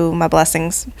to my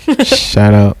blessings.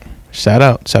 Shout out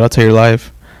to your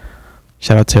life.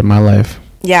 Shout out to my life.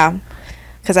 Yeah.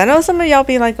 Because I know some of y'all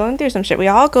be like going through some shit. We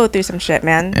all go through some shit,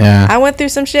 man. Yeah. I went through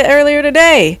some shit earlier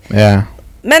today. Yeah.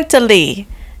 Mentally.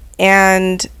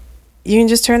 And you can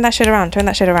just turn that shit around. Turn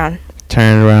it around.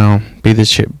 Be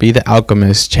the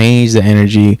alchemist. Change the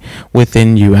energy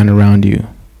within you and around you.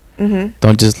 Mm-hmm.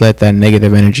 Don't just let that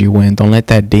negative energy win. Don't let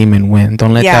that demon win.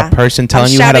 Don't let that person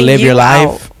telling you how to live your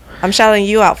life. I'm shouting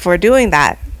you out for doing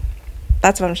that.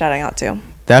 That's what I'm shouting out to.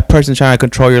 That person trying to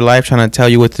control your life, trying to tell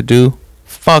you what to do,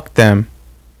 fuck them.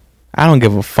 I don't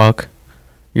give a fuck.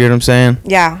 You know what I'm saying?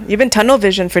 Yeah. You've been tunnel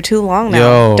vision for too long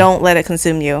now. Yo, don't let it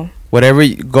consume you. Whatever,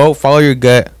 go follow your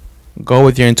gut. Go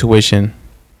with your intuition.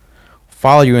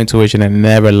 Follow your intuition. It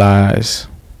never lies.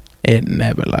 It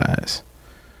never lies.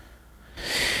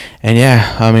 And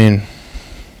yeah, I mean,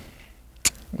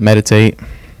 meditate.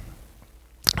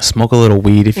 Smoke a little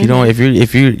weed. If you don't,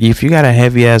 if you got a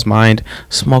heavy ass mind,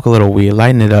 smoke a little weed.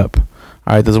 Lighten it up.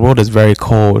 All right, this world is very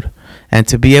cold, and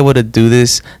to be able to do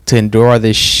this, to endure all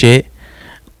this shit,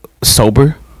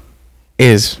 sober,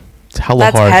 is hella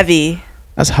hard. That's heavy.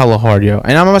 That's hella hard, yo.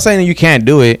 And I'm not saying that you can't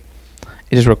do it.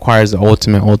 It just requires the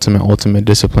ultimate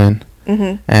discipline.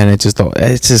 Mm-hmm. And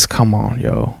it's just come on,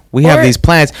 yo. We have these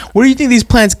plants. Where do you think these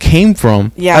plants came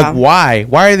from? Yeah. Like, why?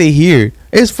 Why are they here?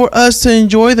 It's for us to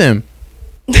enjoy them.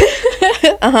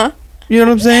 Uh-huh. You know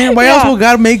what I'm saying? Why else would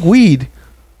God make weed?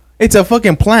 It's a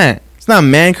fucking plant. It's not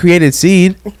man-created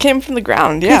seed. It came from the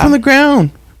ground, Came from the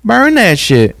ground. Burn that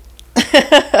shit.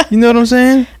 You know what I'm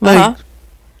saying? Like,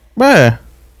 bruh,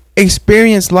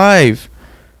 experience life.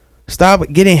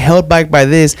 Stop getting held back by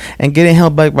this and getting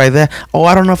held back by that. Oh,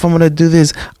 I don't know if I'm going to do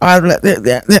this.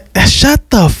 Shut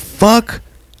the fuck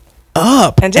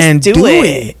up and do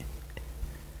it.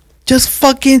 Just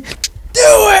fucking do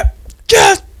it.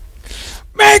 Just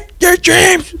make your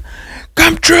dreams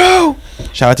come true.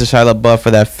 Shout out to Shia LaBeouf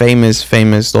for that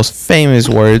those famous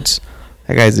words.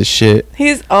 That guy's the shit.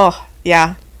 Yes.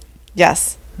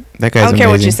 That guy's I don't care amazing.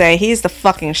 what you say. He's the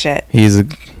fucking shit. He's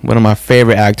one of my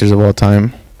favorite actors of all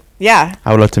time. Yeah.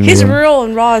 I would love to meet him. He's real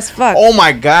and raw as fuck. Oh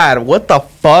my God. What the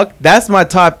fuck? That's my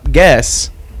top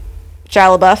guess.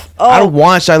 Shia LaBeouf. Oh. I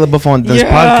want Shia LaBeouf on this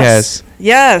podcast.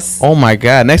 Yes. Oh my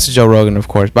God. Next to Joe Rogan, of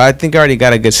course. But I think I already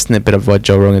got a good snippet of what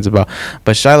Joe Rogan's about.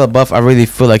 But Shia LaBeouf, I really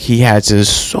feel like he has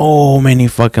just so many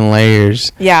fucking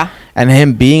layers. Yeah. And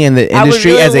him being in the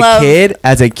industry really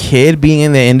as a kid being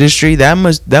in the industry, that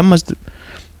must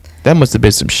That must have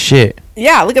been some shit.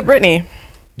 Yeah, look at Britney.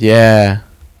 Yeah.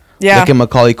 Yeah. Look at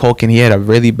Macaulay Culkin. He had a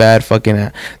really bad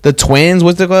fucking. The twins.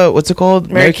 What's it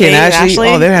called? Mary Kate and Ashley.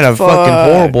 Oh, they had a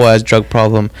fucking horrible ass drug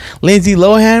problem. Lindsay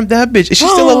Lohan. That bitch. Is she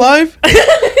still alive?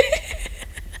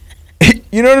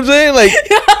 You know what I'm saying? Like,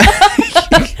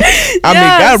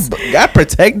 I mean, God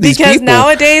protect these people. Because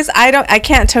nowadays, I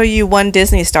can't tell you one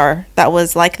Disney star that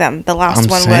was like them. The last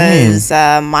one was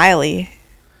Miley.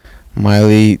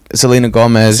 Selena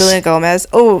Gomez.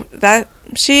 Oh,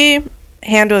 she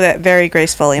handled it very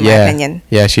gracefully, in my opinion.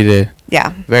 Yeah, she did.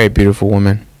 Yeah. Very beautiful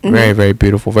woman. Mm-hmm. Very, very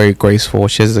beautiful. Very graceful.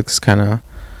 She has this kind of,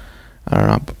 I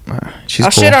don't know. She's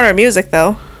cool. Shit on her music,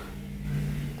 though.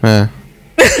 Yeah.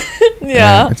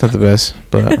 Yeah. It's not the best,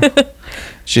 but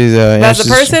she's as a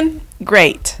person,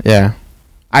 great. Yeah,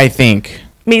 I think.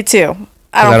 Me too.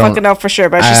 I don't fucking know for sure,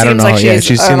 but she seems like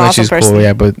she's an awesome person. Cool.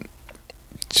 Yeah, but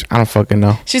I don't fucking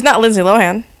know. She's not Lindsay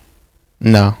Lohan.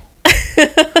 No.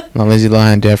 No, Lindsay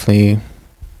Lohan definitely.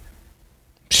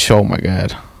 Oh my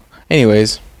god.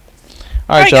 Anyways,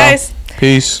 all right, y'all. Guys.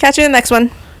 Peace. Catch you in the next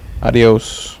one.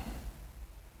 Adios.